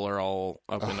people are all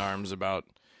up in arms about.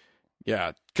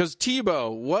 Yeah, because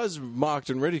Tebow was mocked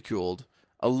and ridiculed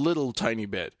a little tiny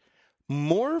bit.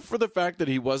 More for the fact that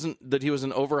he was an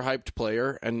overhyped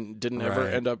player and didn't ever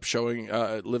Right. end up showing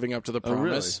living up to the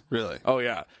promise. Really? Oh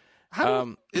yeah.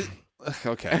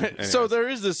 Okay. So there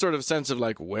is this sort of sense of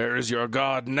like, where's your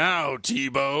God now,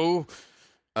 Tebow?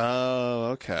 Oh,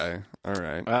 okay. All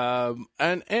right.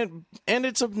 And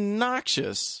it's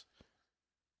obnoxious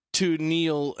to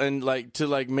kneel and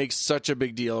to make such a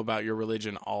big deal about your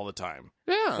religion all the time.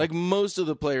 Yeah. Like most of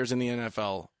the players in the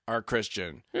NFL are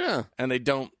Christian. Yeah. And they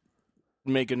don't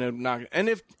make an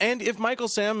obnoxious. And if Michael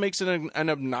Sam makes an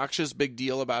obnoxious big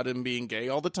deal about him being gay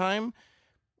all the time,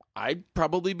 I'd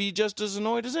probably be just as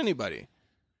annoyed as anybody.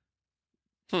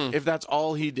 If that's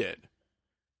all he did.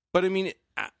 But I mean,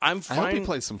 I'm fine. I hope he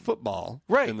plays some football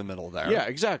in the middle there. Yeah,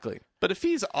 exactly. But if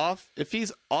he's off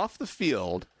the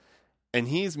field and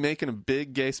he's making a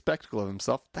big gay spectacle of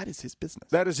himself, that is his business.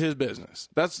 That is his business.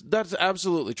 That's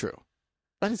absolutely true.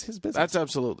 That is his business. That's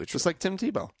absolutely true. Just like Tim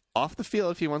Tebow. Off the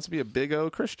field, if he wants to be a big O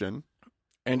Christian,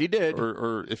 and he did,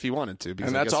 or if he wanted to, because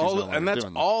and that's all. And that's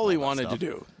all he wanted to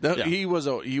do. Yeah. He was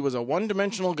a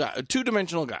one-dimensional guy, a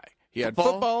two-dimensional guy. He had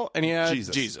football and he had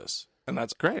Jesus. And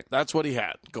that's great. That's what he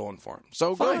had going for him.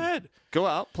 So Fine. Go ahead. Go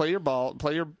out, play your ball,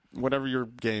 play your whatever your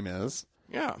game is.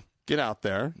 Yeah. Get out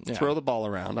there, throw the ball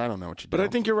around. I don't know what you do. But I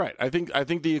think you're right. I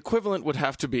think the equivalent would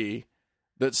have to be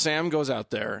that Sam goes out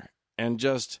there and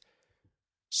just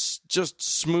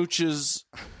smooches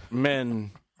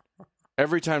men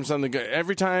every time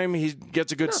he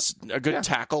gets a good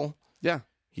tackle. Yeah.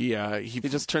 He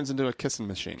just turns into a kissing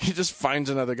machine. He just finds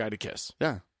another guy to kiss.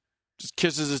 Yeah. Just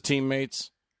kisses his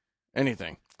teammates.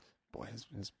 Anything. Boy,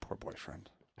 his poor boyfriend.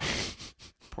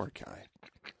 Poor guy.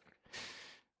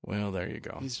 Well, there you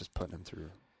go. He's just putting him through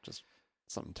just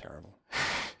something terrible.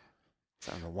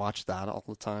 So to watch that all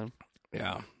the time.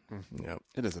 Yeah. Yep.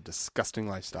 It is a disgusting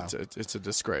lifestyle. It's a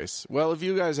disgrace. Well, if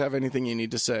you guys have anything you need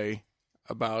to say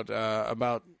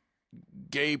about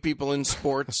gay people in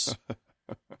sports,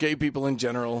 gay people in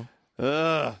general,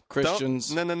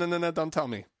 Christians. No, don't tell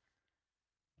me.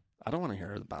 I don't want to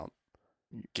hear about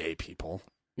gay people.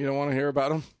 You don't want to hear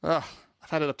about them? I've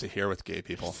had it up to here with gay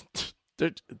people.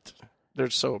 They're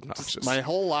so obnoxious. Just my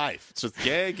whole life. It's just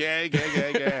gay.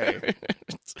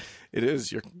 It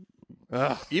is.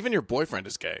 Even your boyfriend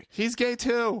is gay. He's gay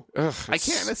too. I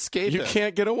can't escape it. You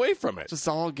can't get away from it. Just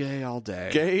all gay all day.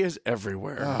 Gay is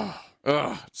everywhere.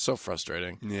 It's so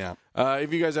frustrating. Yeah.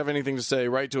 If you guys have anything to say,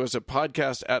 write to us at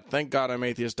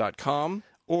podcast@thankgodimatheist.com.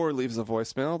 Or leave us a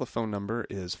voicemail. The phone number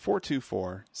is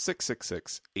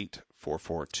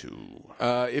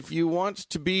 424-666-8442. If you want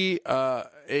to be a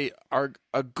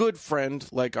good friend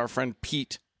like our friend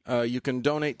Pete, you can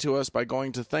donate to us by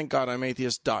going to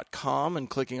thankgodimatheist.com and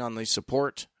clicking on the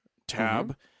support tab.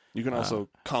 Mm-hmm. You can also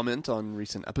comment on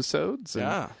recent episodes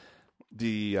and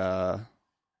the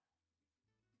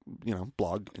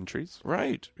blog entries.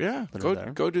 Right. Yeah.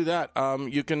 Go do that.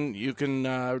 You can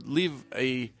leave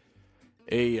a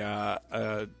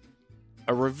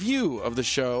review of the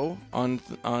show on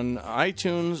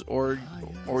iTunes or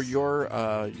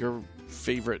your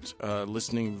favorite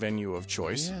listening venue of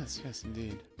choice. Yes,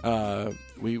 indeed.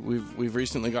 We've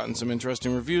recently gotten some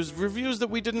interesting reviews that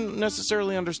we didn't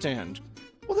necessarily understand.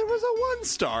 Well, there was a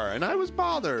 1-star, and I was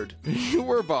bothered. You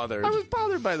were bothered. I was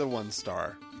bothered by the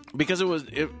 1-star because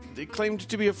it claimed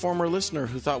to be a former listener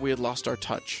who thought we had lost our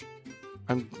touch.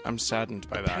 I'm saddened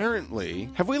by that. Apparently.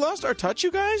 Have we lost our touch,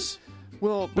 you guys?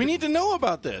 Well, we need to know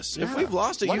about this. Yeah. If we've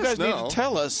lost it, you guys need to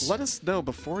tell us. Let us know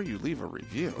before you leave a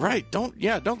review. Right. Don't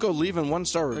go leaving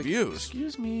 1-star reviews.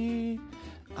 Excuse me,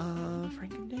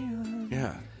 Frank and Dan.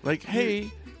 Yeah. Like,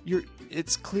 hey,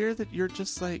 it's clear that you're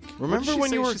just like. Remember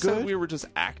when you were good? We were just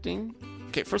acting.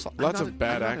 Okay, first of all, lots of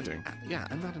bad acting.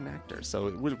 I'm not an actor, so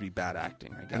it would be bad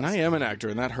acting, I guess. And I am an actor,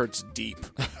 and that hurts deep.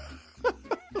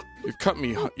 You cut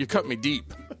me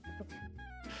deep.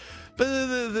 But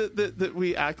that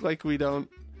we act like we don't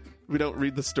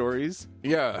read the stories.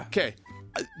 Yeah. Okay.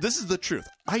 This is the truth.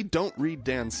 I don't read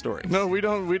Dan's stories. No, we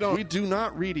don't. We do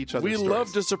not read each other's stories. We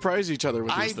love to surprise each other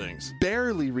with these things. I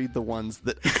barely read the ones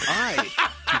that I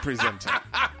am presenting.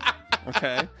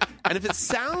 Okay? And if it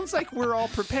sounds like we're all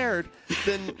prepared,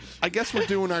 then I guess we're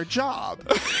doing our job.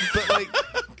 But like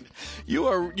you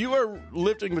are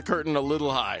lifting the curtain a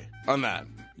little high on that.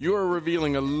 You are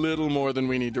revealing a little more than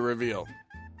we need to reveal.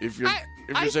 If you're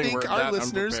saying we're that our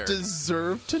listeners unprepared.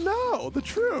 Deserve to know the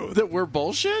truth. That we're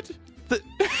bullshit? Not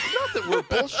that we're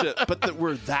bullshit, but that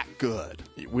we're that good.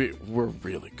 We're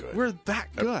really good. We're that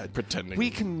good. Pretending.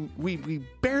 We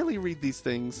barely read these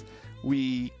things.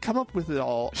 We come up with it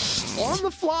all on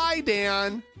the fly,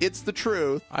 Dan. It's the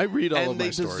truth. I read all of my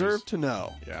stories. And they deserve to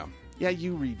know. Yeah. Yeah,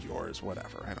 you read yours,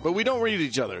 whatever. But we don't read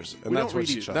each other's. And that's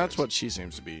what she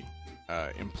seems to be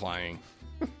implying.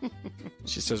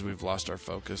 She says we've lost our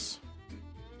focus.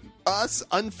 Us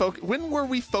unfocused. When were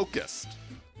we focused?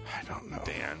 I don't know.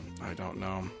 Dan. I don't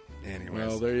know. Anyways.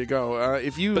 Well, there you go.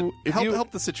 If you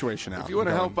help the situation out. If you want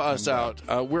to help us out,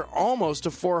 we're almost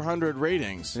to 400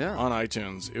 ratings on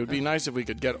iTunes. It would be nice if we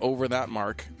could get over that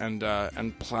mark and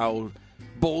plow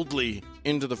boldly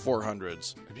into the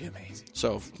 400s. It'd be amazing.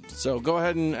 So go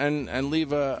ahead and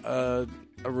leave a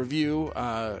review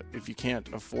if you can't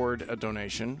afford a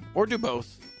donation, or do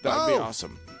both. That would be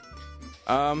awesome.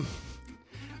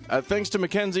 Thanks to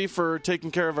Mackenzie for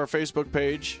taking care of our Facebook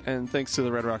page. And thanks to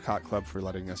the Red Rock Hot Club for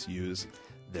letting us use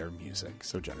their music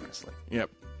so generously. Yep.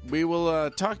 We will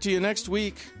talk to you next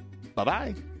week.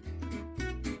 Bye-bye.